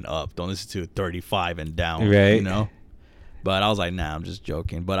 1 and up. Don't listen to it 35 and down. Right. You know? But I was like, nah, I'm just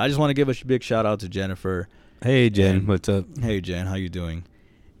joking. But I just want to give a big shout out to Jennifer. Hey Jen, And- what's up? Hey Jen, how you doing?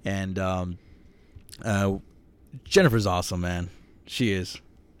 And Jennifer's awesome, man. She is.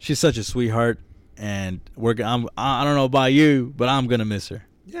 She's such a sweetheart, and I don't know about you, but I'm gonna miss her.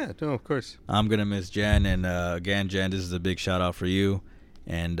 Yeah, no, of course. I'm gonna miss Jen, and again, Jen, this is a big shout out for you.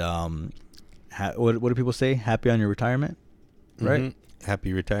 And what do people say? Happy on your retirement, right? Mm-hmm.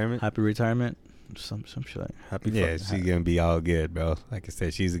 Happy retirement. Happy retirement. Some shit like happy. Yeah, she's gonna be all good, bro. Like I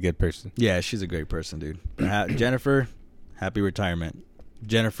said, she's a good person. Yeah, she's a great person, dude. Jennifer, happy retirement.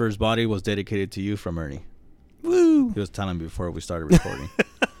 Jennifer's body was dedicated to you from Ernie. Woo! He was telling me before we started recording.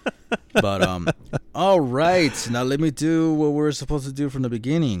 But all right, now let me do what we're supposed to do from the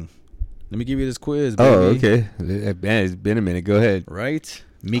beginning. Let me give you this quiz, baby. Oh, okay. Man, it's been a minute. Go ahead. Right,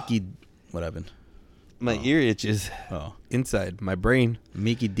 Mickey. What happened? My ear itches Oh, inside my brain.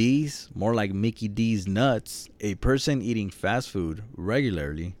 Mickey D's, more like Mickey D's nuts. A person eating fast food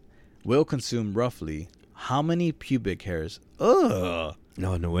regularly will consume roughly how many pubic hairs? Ugh.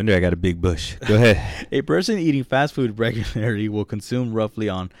 No wonder I got a big bush. Go ahead. A person eating fast food regularly will consume roughly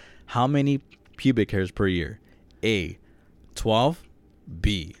on how many pubic hairs per year? A, 12,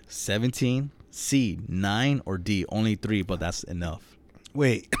 B, 17, C, 9, or D, only 3, but that's enough.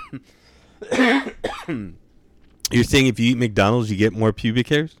 Wait. You're saying if you eat McDonald's, you get more pubic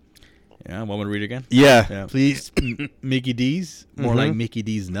hairs? Yeah, want me to read it again? Yeah. Please. Mickey D's, more like Mhm. Mickey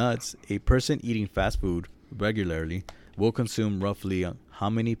D's nuts. A person eating fast food regularly will consume roughly how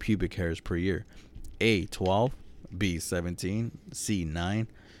many pubic hairs per year? A, 12, B, 17, C, 9,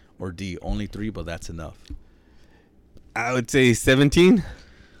 or D, only 3, but that's enough. I would say 17.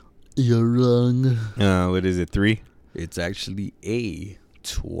 You're wrong. What is it? 3? It's actually A,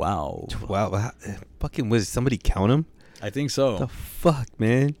 12. Wow. Fucking was somebody count them? I think so. The fuck,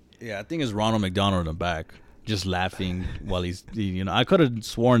 man. Yeah, I think it's Ronald McDonald in the back, just laughing while he's, I could have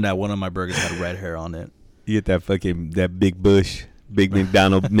sworn that one of my burgers had red hair on it. You get that big bush. Big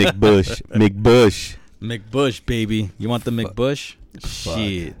McDonald McBush. McBush. McBush, baby. You want the McBush? Fuck.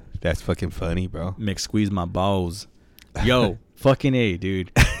 Shit. That's fucking funny, bro. McSqueeze my balls. Yo, fucking A,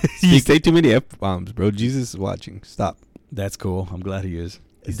 dude. You say too many F-bombs, bro. Jesus is watching. Stop. That's cool. I'm glad he is.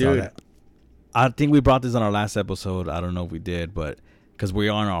 He saw Dude, that. I think we brought this on our last episode. I don't know if we did, but because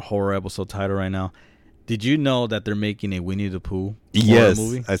we're on our horror episode title right now. Did you know that they're making a Winnie the Pooh horror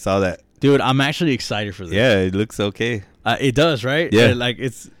movie? I saw that. Dude, I'm actually excited for this. Yeah, it looks okay. It does, right? Yeah. Like,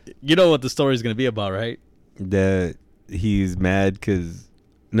 it's, you know what the story is going to be about, right? That he's mad because...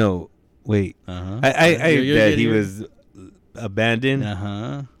 No, wait. Uh-huh. I that he you're- was abandoned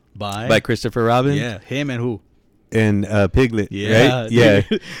Uh-huh. by Christopher Robin. Yeah, him and who? And Piglet, Yeah, right? Yeah.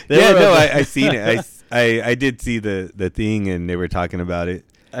 dude. They Yeah, were no, up- I seen it. I did see the thing, and they were talking about it.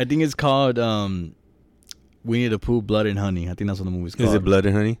 I think it's called Winnie the Pooh, Blood and Honey. I think that's what the movie's called. Is it Blood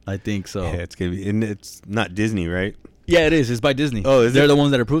and Honey? I think so. Yeah, it's gonna be, and it's not Disney, right? Yeah, it is. It's by Disney. Oh, is They're it? the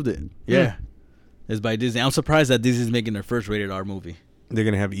ones that approved it. Yeah. Yeah. It's by Disney. I'm surprised that Disney's making their first rated R movie. They're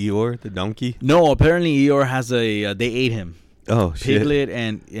gonna have Eeyore, the donkey. No, apparently Eeyore has they ate him. Oh shit! Piglet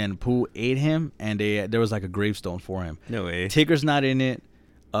and Pooh ate him, and there was like a gravestone for him. No way. Tigger's not in it.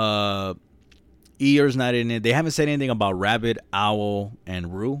 Eeyore's not in it. They haven't said anything about Rabbit, Owl,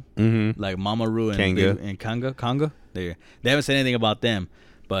 and Roo. Mm-hmm. Like Mama Roo and Kanga. and Kanga. They haven't said anything about them.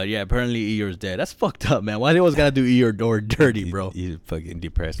 But yeah, apparently Eeyore's dead. That's fucked up, man. Why they always gotta do Eeyore door dirty, bro? You fucking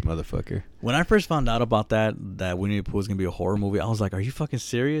depressed motherfucker. When I first found out about that Winnie the Pooh was gonna be a horror movie, I was like, "Are you fucking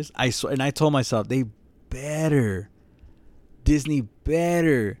serious?" And I told myself Disney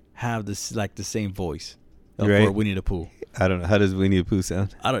better have this like the same voice for Right. Winnie the Pooh. I don't know. How does Winnie the Pooh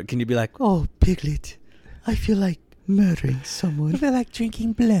sound? Can you be like, "Oh, Piglet, I feel like murdering someone. I feel like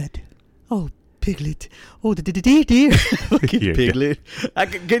drinking blood." Oh, Piglet. Oh, dear. Fucking Yeah. Piglet.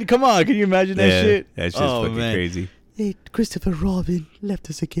 Come on, can you imagine that Yeah, shit? That's just fucking crazy. Hey, Christopher Robin left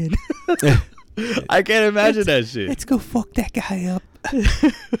us again. I can't imagine that shit. go fuck that guy up.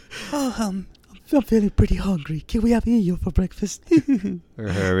 I'm feeling pretty hungry. Can we have Eeyore for breakfast? Or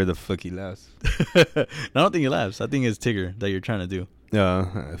however the fuck he laughs. I don't think he laughs. I think it's Tigger that you're trying to do.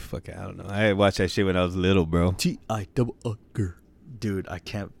 No, fuck it. I don't know. I watched that shit when I was little, bro. T-I-double-U-G-G-R. Dude, I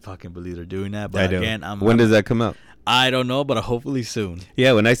can't fucking believe they're doing that. But I don't. again, When does that come out? I don't know, but hopefully soon.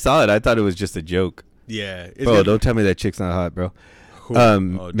 Yeah, when I saw it, I thought it was just a joke. Yeah. Bro, don't tell me that chick's not hot, bro. Who?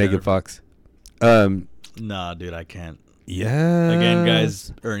 Megan Jennifer. Fox. Nah, dude, I can't. Yeah. Again,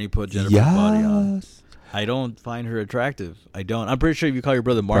 guys, Ernie put Jennifer's body on. I don't find her attractive. I don't. I'm pretty sure if you call your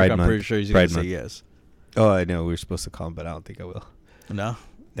brother Mark, Pride I'm Month. pretty sure he's going to Pride say Month. yes. Oh, I know. We were supposed to call him, but I don't think I will. No?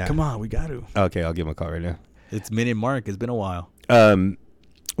 Nah. Come on, we got to. Okay, I'll give him a call right now. It's Minute Mark. It's been a while.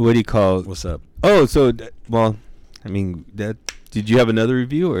 What do you call? What's up? Oh, so well, I mean, did you have another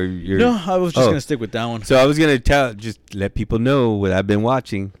review or you're? No, I was just Oh. going to stick with that one. So I was gonna just let people know what I've been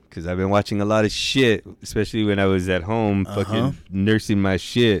watching because I've been watching a lot of shit, especially when I was at home, fucking nursing my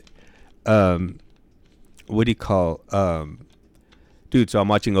shit. What do you call? Dude, so I'm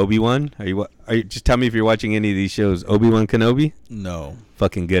watching Obi-Wan. Are you just tell me if you're watching any of these shows? Obi-Wan Kenobi? No.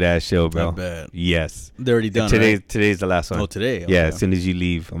 Fucking good ass show, bro. Not bad. Yes. They're already done, right? Today's the last one. Oh, today? Yeah, Okay. as soon as you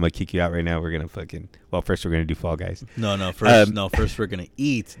leave, I'm gonna kick you out right now. We're gonna fucking first we're gonna do Fall Guys. No. First we're gonna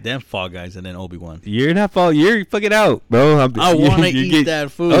eat, then Fall Guys, and then Obi-Wan. You're fucking out, bro. I want to eat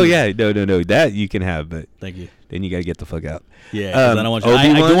that food. Oh yeah, no. That you can have, but Thank you. then you gotta get the fuck out. Yeah, 'cause I don't want you.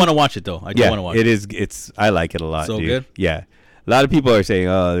 I do want to watch it though. I do want to watch it. It's I like it a lot. So dude. good? Yeah. A lot of people are saying,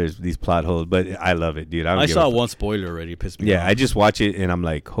 "Oh, there's these plot holes," but I love it, dude. I saw one spoiler already. It pissed me off. Yeah, I just watch it and I'm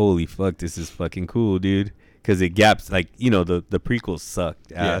like, "Holy fuck, this is fucking cool, dude." Because it gaps like the prequels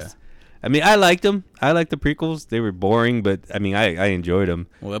sucked ass. I mean, I liked them. I liked the prequels. They were boring, but I mean, I enjoyed them.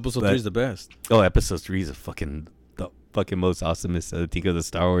 Well, episode 3 is the best. Oh, episode 3 is the fucking most awesomest I think of the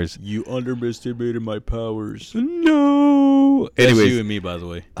Star Wars. You underestimated my powers. No. That's Anyways, you and me, by the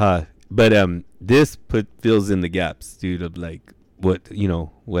way. but this fills in the gaps, dude, of like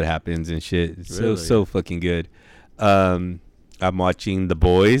what happens and shit. It's Really? so fucking good. I'm watching The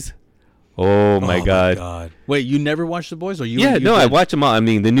Boys. Oh my god. Wait, you never watched The Boys, or you? Yeah, you no, I did? watch them all. I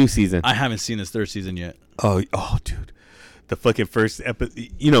mean, the new season. I haven't seen this third season yet. Oh, dude, the fucking first episode.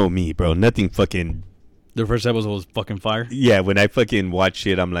 You know me, bro. Nothing fucking. The first episode was fucking fire. Yeah, when I fucking watch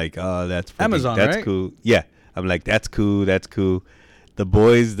shit, I'm like, oh, that's fucking, Amazon, that's right? cool. Yeah, I'm like, that's cool. The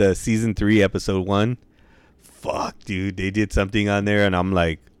Boys, the season 3, episode 1. Fuck, dude, they did something on there, and I'm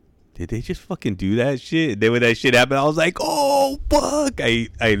like, did they just fucking do that shit? And then when that shit happened, I was like, oh fuck! I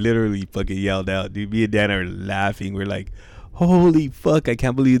literally fucking yelled out, dude. Me and Dan are laughing. We're like, holy fuck! I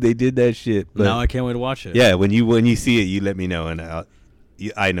can't believe they did that shit. But Now I can't wait to watch it. yeah, when you see it, you let me know, and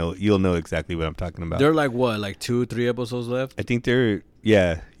I know you'll know exactly what I'm talking about. They're like what, like 2-3 episodes left? I think they're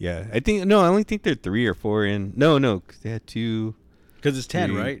I only think they're 3 or 4 in. No, 'cause they had 2. Because it's 10,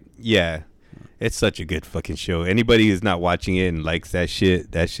 3. right? Yeah, it's such a good fucking show. Anybody who's not watching it and likes that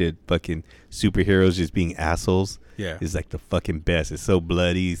shit fucking superheroes just being assholes. Yeah. Is like the fucking best. It's so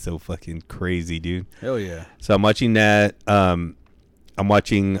bloody, so fucking crazy, dude. Hell yeah. So I'm watching that. I'm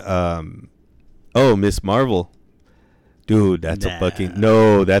watching Miss Marvel. Dude, that's a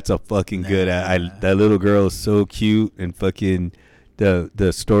fucking good. That little girl is so cute, and fucking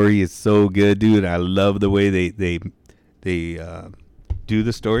the story is so good, dude. I love the way they do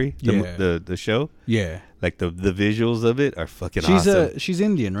the story, the show. Yeah. Like the visuals of it are fucking awesome. She's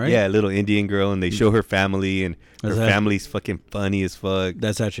Indian, right? Yeah, little Indian girl, and they show her family, and her Is that- family's fucking funny as fuck.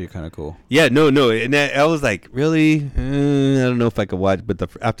 That's actually kind of cool. Yeah, no, and I was like, really? I don't know if I could watch, but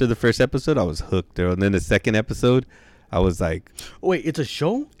after the first episode, I was hooked, there. And then the second episode, I was like, Wait, it's a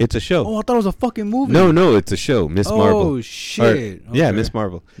show? it's a show. Oh, I thought it was a fucking movie. No, it's a show, Miss Marvel. Oh, shit. Yeah, Okay. Miss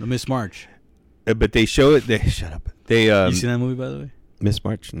Marvel. Miss March. But they show it. Shut up. They You seen that movie, by the way? Miss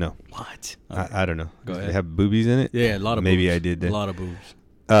March? No, What? I don't know. Go They ahead. have boobies in it. Yeah, a lot of Maybe boobs. I did that. A lot of boobs.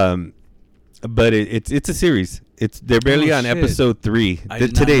 But it's a series. They're barely Oh, on shit. episode 3. I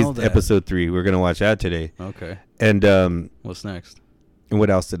did not Today's know that. episode 3. We're gonna watch that today. Okay. And What's next? and what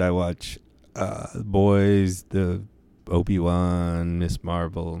else did I watch? Boys, the Obi-Wan, Miss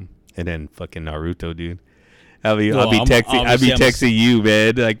Marvel, and then fucking Naruto, dude. I'll be texting you,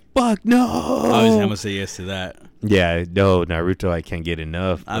 man. Like, fuck no. Obviously, I'm gonna say yes to that. Yeah, no, Naruto, I can't get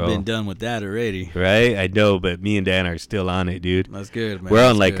enough, bro. I've been done with that already. Right? I know, but me and Dan are still on it, dude. That's good, man. We're on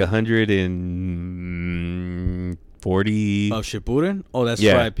That's like good. 140 Of Shippuden? Oh, that's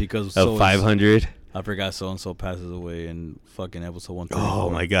Yeah. right, because of 500. I forgot so-and-so passes away in fucking episode 134. Oh,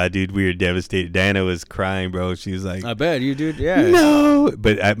 my God, dude. We were devastated. Diana was crying, bro. She was like, I bet you, dude. Yeah. no.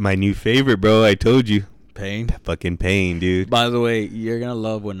 But my new favorite, bro, I told you. Pain. Fucking Pain, dude. By the way, you're gonna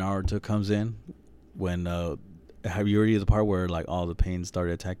love when Naruto comes in. When have you already the part where like all the Pain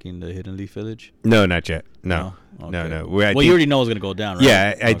started attacking the Hidden Leaf Village? No, not yet. No. Okay. No. Well, you already know it's gonna go down, right?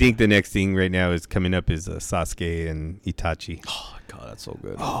 Yeah, I Okay. think the next thing right now is coming up is Sasuke and Itachi. Oh God, that's so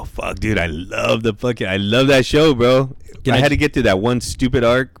good. Oh, fuck, dude. I love that show, bro. Can I I had ju- to get to that one stupid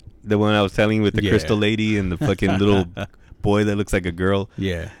arc, the one I was telling you with the Yeah. crystal lady and the fucking little boy that looks like a girl.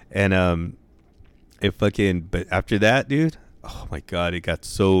 Yeah. And but after that, dude, oh my God, it got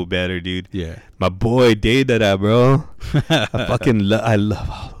so better, dude. Yeah. My boy Deidara, bro. I love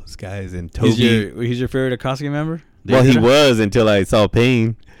all those guys. And Toby. He's your favorite Akatsuki member? Well, he Deidara? was until I saw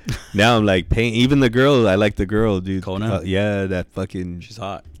Pain. Now I'm like Pain. Even the girl, I like the girl, dude. Conan? Yeah, that fucking She's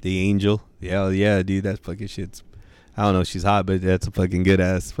hot. the angel. Yeah, dude. That fucking shit's. I don't know. She's hot, but that's a fucking good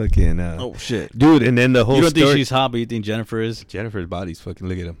ass fucking. Oh shit. dude. And then the whole You don't story. think she's hot, but you think Jennifer is? Jennifer's body's fucking.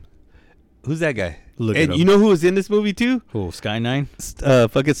 Look at him. Who's that guy? Look and at him. you know who was in this movie too? Who? Sky 9?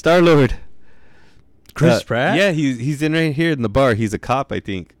 Fucking Star-Lord. Chris Pratt? Yeah, he's in right here in the bar. He's a cop, I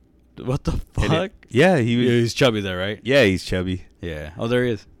think. What the And fuck? yeah, he was. Yeah, he's chubby there, right? Yeah, he's chubby. Yeah. Oh, there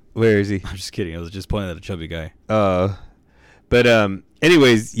he is. Where is he? I'm just kidding. I was just pointing at a chubby guy. But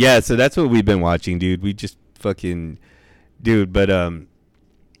anyways, yeah. So that's what we've been watching, dude. We just fucking, dude. But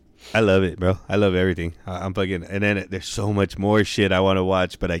I love it, bro. I love everything. I'm fucking, and then there's so much more shit I want to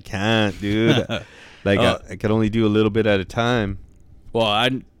watch, but I can't, dude. Like I can only do a little bit at a time. Well,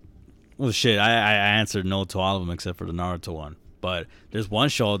 I answered no to all of them except for the Naruto one. But there's one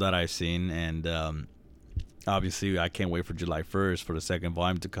show that I've seen, and obviously I can't wait for July 1st for the second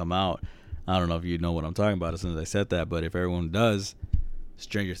volume to come out. I don't know if you know what I'm talking about as soon as I said that, but if everyone does,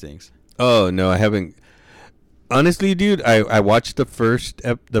 Stranger Things. Oh no, I haven't. Honestly, dude, I watched the first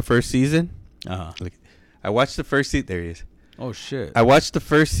season. Like, I watched the first season. There he is. Oh shit! I watched the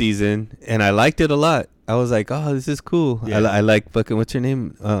first season and I liked it a lot. I was like, oh, this is cool. Yeah. I like fucking, what's her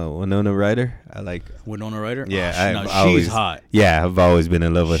name? Winona Ryder. I like Winona Ryder. Yeah, she's hot. Yeah, I've always been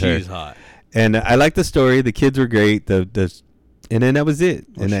in love with her. She's hot. And I like the story. The kids were great. And then that was it.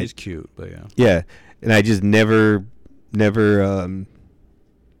 Well, and she's cute, but yeah. Yeah, and I just never.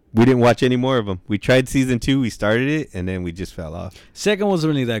 We didn't watch any more of them. We tried season 2. We started it, and then we just fell off. Second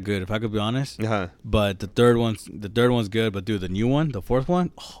wasn't really that good, if I could be honest. But the third one's good. But dude, the new one, the fourth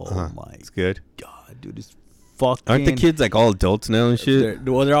one, my it's good. god, dude, it's fucking. Aren't the kids like all adults now and shit?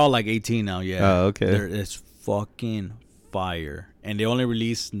 They're all like 18 now. Yeah. Oh, okay. It's fucking fire, and they only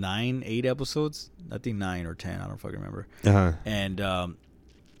released 8 episodes. I think 9 or 10. I don't fucking remember.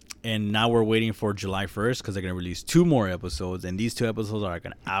 And now we're waiting for July 1st because they're going to release 2 more episodes. And these 2 episodes are like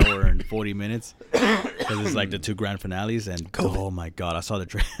an hour and 40 minutes because it's like the 2 grand finales. And oh my God, I saw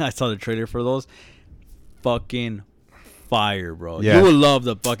the trailer for those. Fucking fire, bro. Yeah. You will love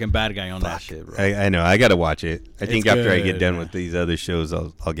the fucking bad guy on that shit, bro. I know. I got to watch it. I think after I get done man. with these other shows,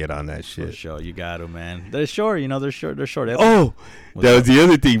 I'll get on that shit. For sure. You got to, man. They're short. They're short. Oh, that was the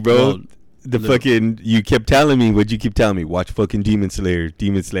other thing, bro. Well, you kept telling me, what'd you keep telling me? Watch fucking Demon Slayer.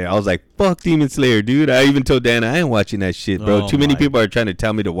 I was like, fuck Demon Slayer, dude. I even told Dan I ain't watching that shit, bro. Too many people are trying to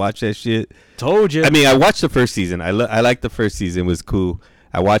tell me to watch that shit. Told you. I mean, I watched the first season. I liked the first season. It was cool.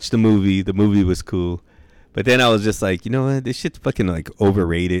 I watched the movie. The movie was cool. But then I was just like, you know what? This shit's fucking like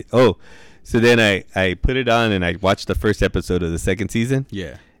overrated. Oh, so then I put it on and I watched the first episode of the second season.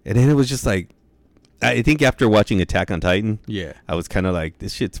 Yeah. And then it was just like, I think after watching Attack on Titan, yeah, I was kind of like,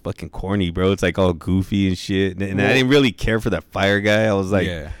 this shit's fucking corny, bro. It's like all goofy and shit. And I didn't really care for that fire guy. I was like,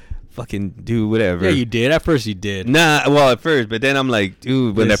 fucking do whatever. Yeah, you did. At first you did. Nah, well, at first. But then I'm like,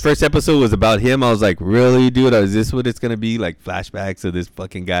 dude, when that first episode was about him, I was like, really, dude? Is this what it's going to be? Like flashbacks of this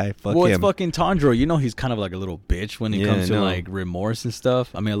fucking guy? Fuck him. It's fucking Tanjiro. You know he's kind of like a little bitch when it comes to like remorse and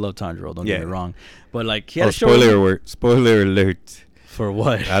stuff. I mean, I love Tanjiro. Don't get me wrong. But like, he had a spoiler alert. For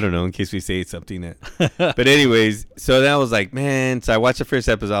what? I don't know, in case we say something that. But anyways, so then I was like, man. So I watched the first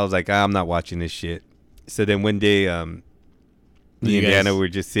episode. I was like, I'm not watching this shit. So then one day, me and Dana were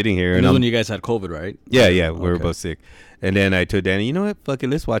just sitting here. And when you guys had COVID, right? Yeah, we were both sick. And then I told Dana, you know what? Fuck it,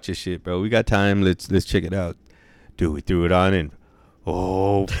 let's watch this shit, bro. We got time. Let's check it out. Dude, we threw it on and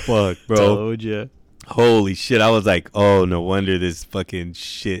oh fuck, bro. Told ya. Holy shit. I was like, oh, no wonder this fucking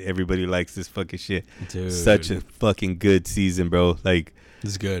shit. Everybody likes this fucking shit. Dude. Such a fucking good season, bro. Like,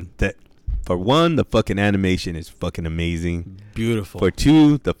 it's good. That for one, the fucking animation is fucking amazing. Beautiful. For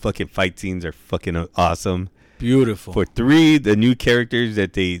 2, the fucking fight scenes are fucking awesome. Beautiful. For 3, the new characters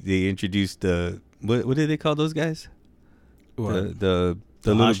that they introduced, what did they call those guys? What? The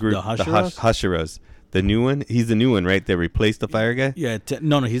little group, the Hashiras. The new one? He's the new one, right? That replaced the fire guy? Yeah.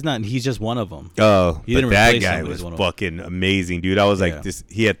 No, he's not. He's just one of them. Oh, but that guy was fucking amazing, dude. I was like, this.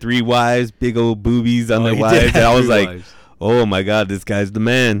 He had 3 wives, big old boobies on the wives. And I was like, oh my God, this guy's the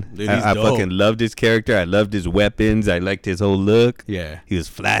man. Dude, I fucking loved his character. I loved his weapons. I liked his whole look. Yeah. He was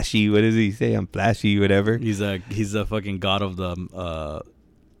flashy. What does he say? I'm flashy, whatever. He's a fucking god of the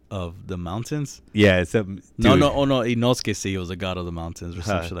mountains. Yeah, no, Inosuke said he was a god of the mountains or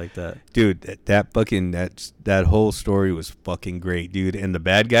some shit like that. Dude, that whole story was fucking great, dude. And the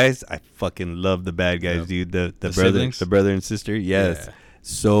bad guys, I fucking love the bad guys, dude. The brother and sister, yes,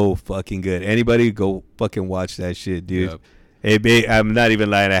 so fucking good. Anybody go fucking watch that shit, dude. Yep. Hey, I'm not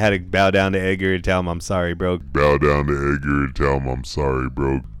even lying. I had to bow down to Edgar and tell him I'm sorry, bro. Bow down to Edgar and tell him I'm sorry,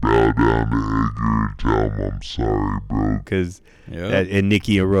 bro. Bow down to Edgar and tell him I'm sorry, bro. Because and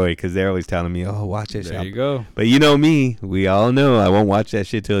Nikki and Roy, because they're always telling me, oh, watch that shit. There you go. But you know me. We all know I won't watch that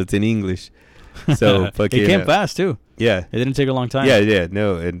shit till it's in English. So fucking. It came fast too. Yeah. It didn't take a long time. Yeah.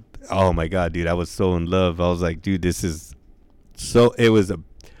 No. And oh my God, dude, I was so in love. I was like, dude, this is so. It was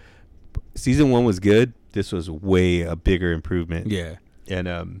season 1 was good. This was way a bigger improvement. Yeah. And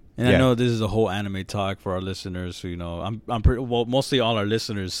And yeah. I know this is a whole anime talk for our listeners. Who, you know, I'm pretty well. Mostly all our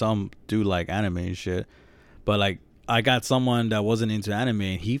listeners, some do like anime and shit, but like I got someone that wasn't into anime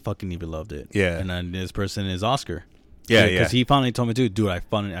and he fucking even loved it. Yeah. And then this person is Oscar. Yeah, Because yeah. he finally told me, dude, I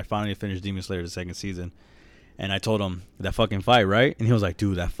finally finished Demon Slayer the second season, and I told him that fucking fight, right? And he was like,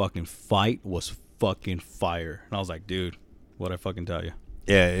 dude, that fucking fight was fucking fire. And I was like, dude, what'd I fucking tell you?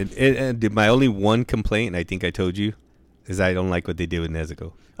 Yeah, and my only one complaint, and I think I told you, is I don't like what they did with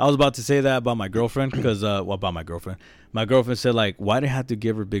Nezuko. I was about to say that about my girlfriend because, about my girlfriend? My girlfriend said, like, why did they have to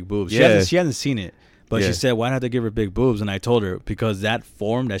give her big boobs? Yeah. She hasn't seen it, but Yeah. she said, why did they have to give her big boobs? And I told her, because that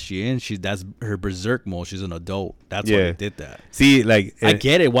form that that's her berserk mode. She's an adult. That's why Yeah. they did that. See, like, I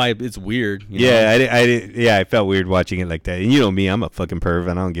get it, why it's weird. You yeah, know? I felt weird watching it like that. And you know me, I'm a fucking perv,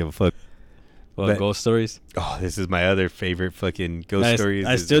 and I don't give a fuck. Well, but- ghost stories. Oh, this is my other favorite fucking ghost stories.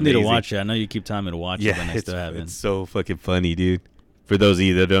 I It's still need to amazing. watch it. I know you keep telling me to watch it, but I still haven't. It's so fucking funny, dude. For those of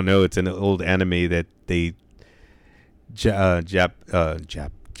you that don't know, it's an old anime that they Japan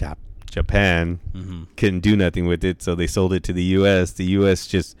Mm-hmm. couldn't do nothing with it, so they sold it to the U.S. The U.S.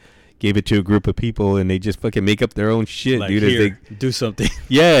 just gave it to a group of people, and they just fucking make up their own shit, Like, dude. as here, do something.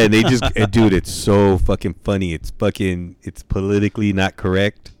 yeah, and they just, dude, it's so fucking funny. It's politically not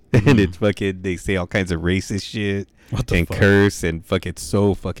correct, and it's fucking, they say all kinds of racist shit What the and fuck? curse, and fuck, it's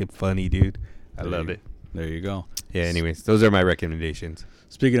so fucking funny, dude. I There love you- it. There you go. Yeah, anyways, those are my recommendations.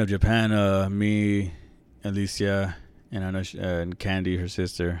 Speaking of Japan, me, Alicia, and I know and Candy, her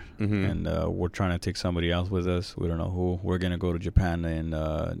sister, Mhm. and we're trying to take somebody else with us. We don't know who. We're gonna go to Japan in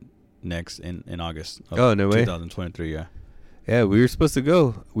in August. Of Oh, no way. 2023. Yeah. Yeah, we were supposed to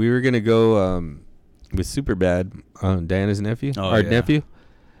go. We were gonna go with Superbad, Diana's nephew, Oh, our yeah. nephew.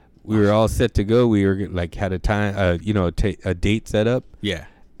 We were all set to go. We were like had a time, a date set up, Yeah.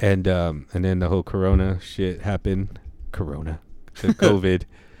 and then the whole Corona shit happened. The COVID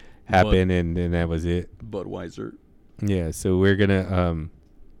happened, and then that was it. Budweiser. Yeah, so we're gonna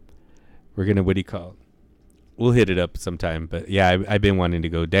what do you call it? We'll hit it up sometime. But yeah, I've been wanting to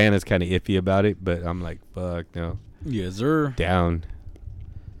go. Diana's kind of iffy about it, but I'm like, fuck no, Yes, sir. down.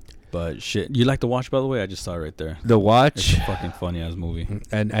 But shit, you like to watch? By the way, I just saw it right there. The It's Watch, a fucking funny ass movie.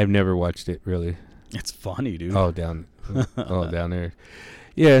 and I've never watched it really. It's funny, dude. Oh, down there.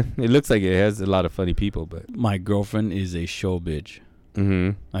 Yeah, it looks like it has a lot of funny people, but My girlfriend is a show bitch.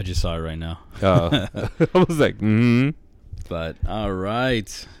 I just saw it right now. I was like, But all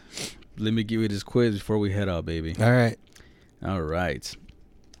right, let me give you this quiz before we head out, baby. all right. All right.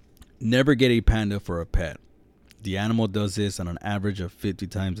 Never get a panda for a pet. The animal does this on an average of 50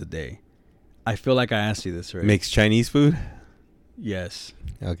 times a day. I feel like I asked you this, right? Makes Chinese food. Yes.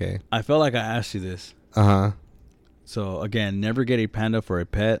 Okay. I felt like I asked you this. Uh-huh. So again, never get a panda for a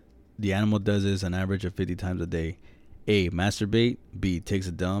pet. The animal does this an average of 50 times a day. A, masturbate. B, takes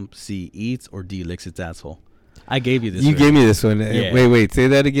a dump. C, eats. Or D, licks its asshole. I gave you this. You right? gave me this one. Yeah. Wait, say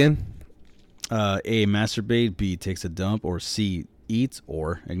that again. A, masturbate. B, takes a dump. Or C, eats.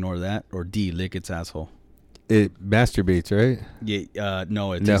 Or ignore that. Or D, lick its asshole. It masturbates, right? Yeah.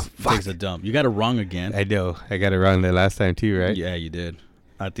 No, it No, takes a dump. You got it wrong again. I know. I got it wrong the last time too, right? Yeah, you did.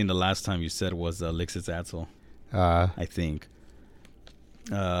 I think the last time you said was licks its asshole. I think.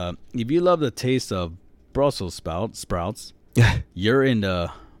 If you love the taste of Brussels sprouts, you're in the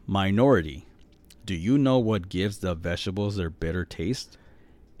minority. Do you know what gives the vegetables their bitter taste?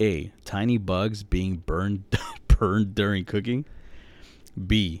 A, tiny bugs being burned during cooking.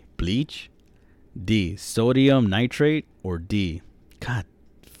 B, bleach. D, sodium nitrate. Or D, God,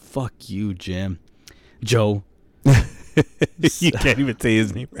 fuck you, Jim. Joe. You can't even say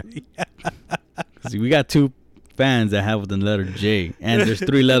his name right. See, we got two fans that have the letter J, and there's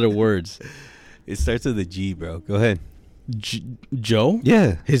 3-letter words. It starts with a G, bro. Go ahead. Joe?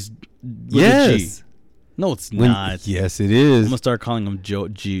 Yeah. His with a G. Yes. No, it's When- not. Yes, it I'm is. gonna start calling him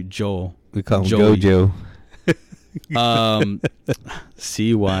Joel. We call him Joey. Gojo.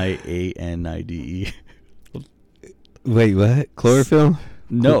 Cyanide. Wait, what? Chlorophyll?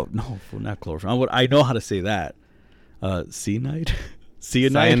 No, not chlorophyll. I know how to say that. Cyanide.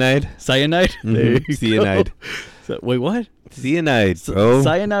 Cyanide. Cyanide? There Mhm. you Cyanide. go. So, wait, what? Cyanide, bro.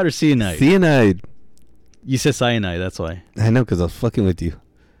 Cyanide or cyanide? Cyanide. You said cyanide. That's why. I know, because I was fucking with you.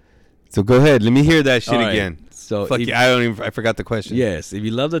 So go ahead. Let me hear that shit All right. again. So Fuck if- you. I forgot the question. Yes, if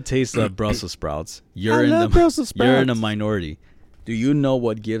you love the taste of Brussels sprouts, you're I in love the Brussels you're in a sprouts. minority. Do you know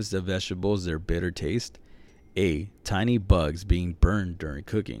what gives the vegetables their bitter taste? A, tiny bugs being burned during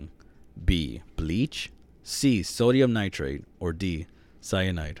cooking. B, bleach. C, sodium nitrate. Or D,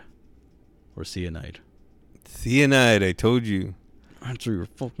 cyanide. Or cyanide. Cyanide, I told you. Answer your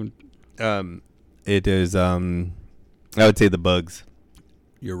fucking... It is, I would say the bugs.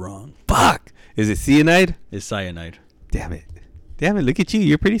 You're wrong. Fuck. Is it cyanide? It's cyanide. Damn it. Look at you.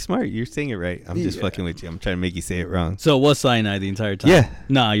 You're pretty smart. You're saying it right. I'm just Yeah. fucking with you. I'm trying to make you say it wrong. So what's cyanide the entire time? Yeah.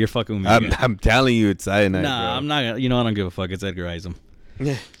 Nah, you're fucking with me. again. I'm telling you it's cyanide, Nah, bro. I'm not gonna. You know, I don't give a fuck. It's Edgar Isam.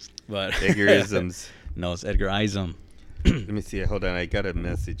 Yeah. But Edgarisms. No, it's Edgar Isam. Let me see. Hold on. I got a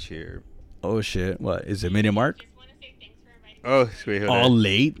message here. Oh shit! What is it? Minute mark? Oh, wait, hold All on.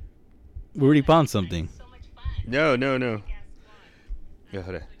 late? We already found something. No. Yeah,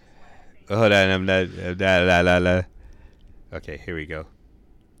 hold on. Hold on. I'm not. La. Okay, here we go.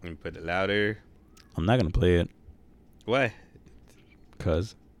 Let me put it louder. I'm not gonna play it Why?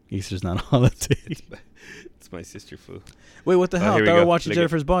 because Easter's not a holiday. It's my sister flu. Wait, what the hell? I here we thought we were go. watching Look at-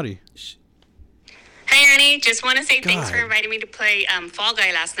 Jennifer's Body. Hey Ernie, just want to say thanks God. for inviting me to play Fall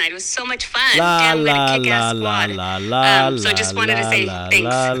Guy last night. It was so much fun. La Damn, we had la a kick-ass la squad. la la So just wanted to say thanks. It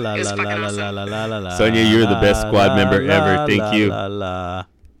was fucking awesome. Sonia, you're the best squad member ever. Thank you. La, la.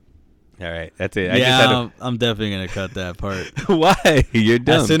 All right, that's it. Yeah, I'm definitely gonna cut that part. Why? You're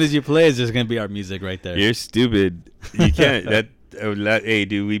dumb. As soon as you play, it's just gonna be our music right there. You're stupid. You can't. Hey,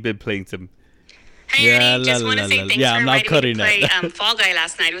 dude, we've been playing some. Hey Yeah, Ernie, just la, want to la, say la. thanks Yeah, for I'm not inviting me to cutting play that. Fall Guy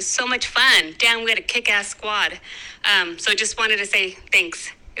last night. It was so much fun. Damn, we had a kick-ass squad. So just wanted to say thanks.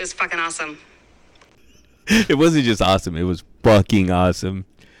 It was fucking awesome. It wasn't just awesome. It was fucking awesome.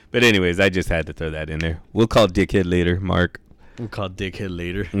 But anyways, I just had to throw that in there. We'll call Dickhead later, Mark. We'll call Dickhead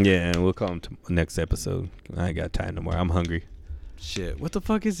later. Yeah, and we'll call him next episode. I ain't got time no more. I'm hungry. Shit, what the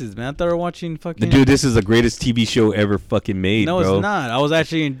fuck is this, man? I thought we were watching fucking. Dude, this is the greatest TV show ever fucking made, no, bro. it's not. I was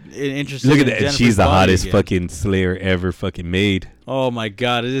actually interested. Look at in that. Jennifer's She's the Body hottest again. fucking Slayer ever fucking made. Oh my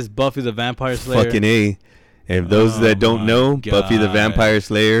god, is this Buffy the Vampire Slayer? Fucking A. And those Oh that don't my know, Buffy the God. Vampire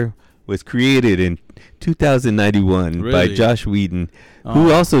Slayer was created in 2091 by Really? Josh Whedon,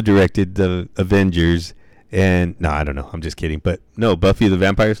 who Oh. also directed the Avengers. And no, I don't know. I'm just kidding. But no, Buffy the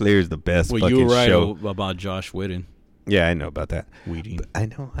Vampire Slayer is the best Well, fucking you were right show. about Josh Whedon. Yeah, I know about that. Whedon. But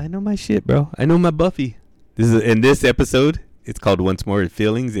I know my shit, bro. I know my Buffy. This is in this episode. It's called Once More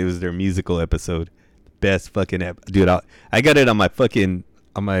Feelings. It was their musical episode. Best fucking dude. I got it on my fucking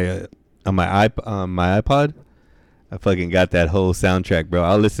on my iPod. I fucking got that whole soundtrack, bro.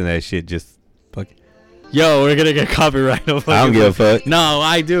 I'll listen to that shit. Just fucking. Yo, we're gonna get copyright. I don't give a fuck. No,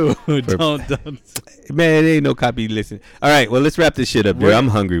 I do. don't. Man, it ain't no copy. Listen. All right, well, let's wrap this shit up, dude. We're- I'm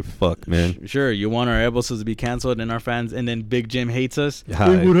hungry. Fuck, man. Sure, you want our episodes to be canceled and our fans, and then Big Jim hates us. Hi.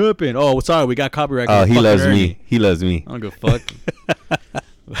 Wait, what happened? Oh, sorry, we got copyright. Oh, he Fucking loves Ernie. me. He loves me. I don't give a fuck.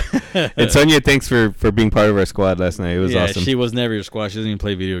 And Sonia, thanks for being part of our squad last night. It was yeah, awesome. she was never your squad. She doesn't even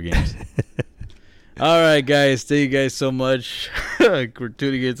play video games. All right, guys. Thank you guys so much for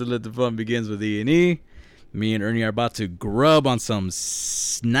tuning in to Let the Fun Begins with E&E. Me and Ernie are about to grub on some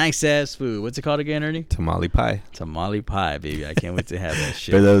nice-ass food. What's it called again, Ernie? Tamale pie. Tamale pie, baby. I can't wait to have that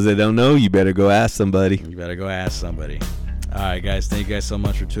shit. For those that don't know, you better go ask somebody. You better go ask somebody. All right, guys. Thank you guys so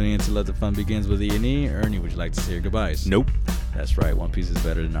much for tuning in to Let the Fun Begins with E&E. Ernie, would you like to say your goodbyes? Nope. That's right. One Piece is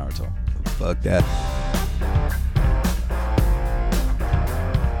better than Naruto. Fuck that.